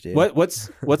would you? Punch, dude.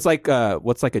 What's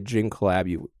like a dream collab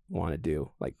you want to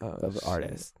do, like of shit.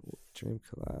 artists? Dream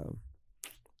collab.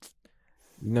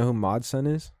 You know who Mod Sun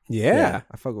is? Yeah.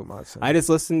 I fuck with Mod Sun. I just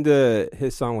listened to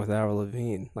his song with Avril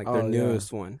Lavigne, like their Oh, yeah.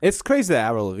 newest one. It's crazy that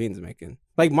Avril Lavigne's making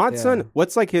like Mod Yeah. Sun.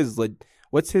 What's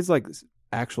his like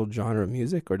actual genre of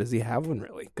music, or does he have one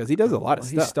really? Because he does a lot of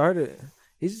He stuff. started.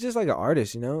 He's just like an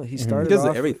artist, you know. He Mhm. started He does off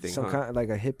with everything, some huh? kind of like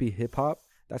a hippie hip hop.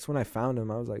 That's when I found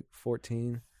him. I was like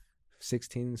 14,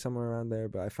 16, somewhere around there.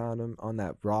 But I found him on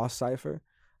that Raw cipher.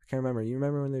 I can't remember. You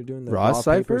remember when they were doing the Raw paper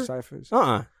Cypher? ciphers?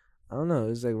 Uh-uh. I don't know. It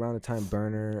was like around the time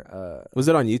Burner. Was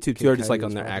it on YouTube too, or Kid just like Cudi on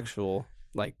was their one of them. actual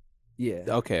like? Yeah.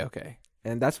 Okay.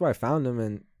 And that's where I found him,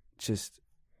 and just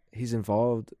he's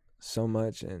involved so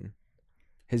much, and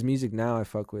his music now I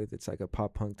fuck with. It's like a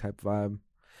pop punk type vibe.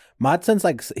 Modson's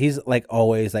like he's like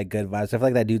always like good vibes. I feel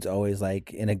like that dude's always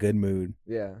like in a good mood.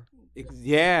 Yeah.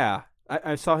 Yeah,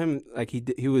 I saw him like he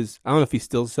was. I don't know if he's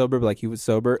still sober, but like he was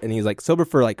sober, and he's like sober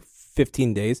for like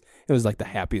 15 days. It was like the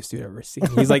happiest dude I've ever seen.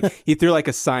 He's like he threw like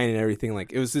a sign and everything.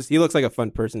 Like it was just he looks like a fun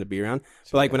person to be around.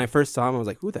 But like when I first saw him, I was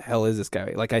like, who the hell is this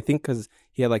guy? Like I think because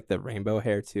he had like the rainbow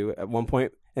hair too at one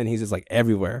point, and he's just like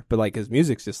everywhere. But like his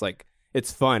music's just like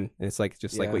it's fun, and it's like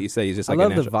just like Yeah. what you say. He's just like I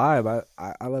love a the natural-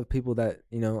 vibe. I love people that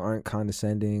aren't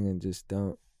condescending and just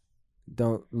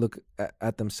don't look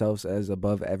at themselves as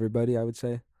above everybody. I would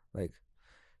say like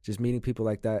just meeting people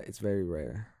like that. It's very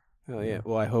rare. Oh yeah.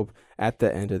 Well, I hope at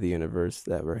the end of the universe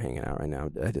that we're hanging out right now,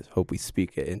 I just hope we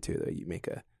speak it into that you make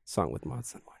a song with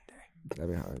Modson one day.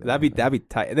 That'd be hard. That'd be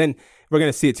tight. And then we're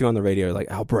gonna see it too on the radio,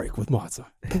 like Outbreak with Modson.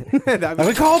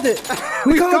 We called it.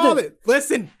 We called it.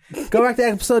 Listen, Go back to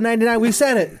episode 99. We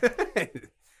said it.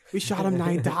 we shot him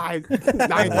 9 times. 9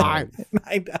 times.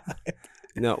 9 times.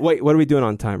 No, wait. What are we doing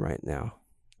on time right now?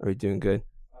 Are we doing good?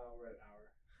 We're at an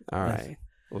hour. All right.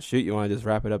 Well, shoot. You want to just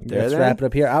wrap it up there? Let's then? wrap it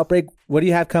up here. Outbreak. What do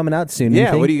you have coming out soon? Yeah.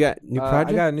 Anything? What do you got? New I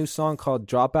project? got a new song called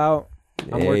Dropout.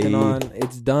 I'm working Hey. on.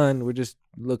 It's done. We're just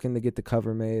looking to get the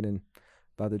cover made and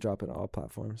about to drop it on all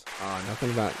platforms. Oh,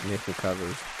 nothing about making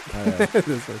covers. Alright. That's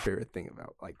my favorite thing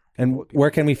about like. And where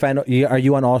can we find? Are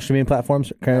you on all streaming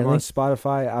platforms I'm currently? on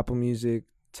Spotify, Apple Music,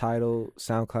 Tidal,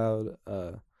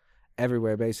 SoundCloud,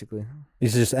 everywhere basically.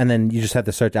 It's just, and then you just have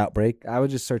to search Outbreak. I would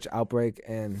just search Outbreak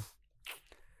and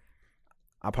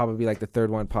I'll probably be like the third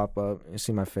one pop up. You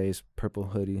see my face, purple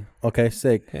hoodie. Okay,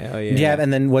 sick. Hell Yeah. Yeah,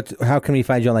 and then how can we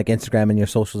find you on like Instagram and your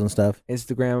socials and stuff?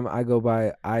 Instagram, I go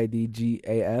by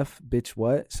IDGAF, bitch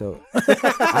what? So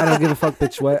I don't give a fuck,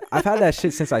 bitch what? I've had that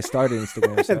shit since I started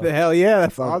Instagram. So the hell yeah,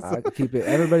 that's fuck, awesome. I keep it.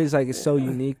 Everybody's like, it's so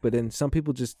unique, but then some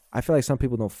people I feel like some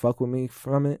people don't fuck with me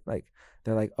from it. Like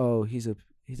they're like, oh, he's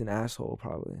an asshole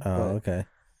probably. Oh, okay.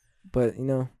 But you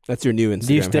know, That's your new Instagram.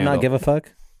 Do you still not give a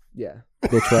fuck? yeah.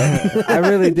 Bitch, what? I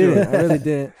really didn't. I really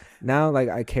didn't. Now, like,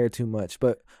 I care too much.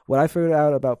 But what I figured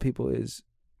out about people is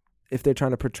if they're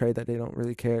trying to portray that they don't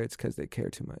really care, it's because they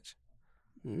care too much.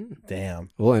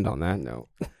 Damn. We'll end on that note.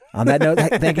 On that note,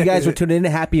 thank you guys for tuning in.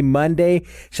 Happy Monday.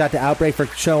 Shout out to Outbreak for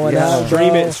showing Yeah. up. Stream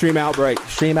bro. it. Stream Outbreak.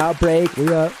 Stream Outbreak. We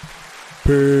up.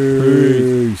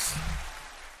 Peace.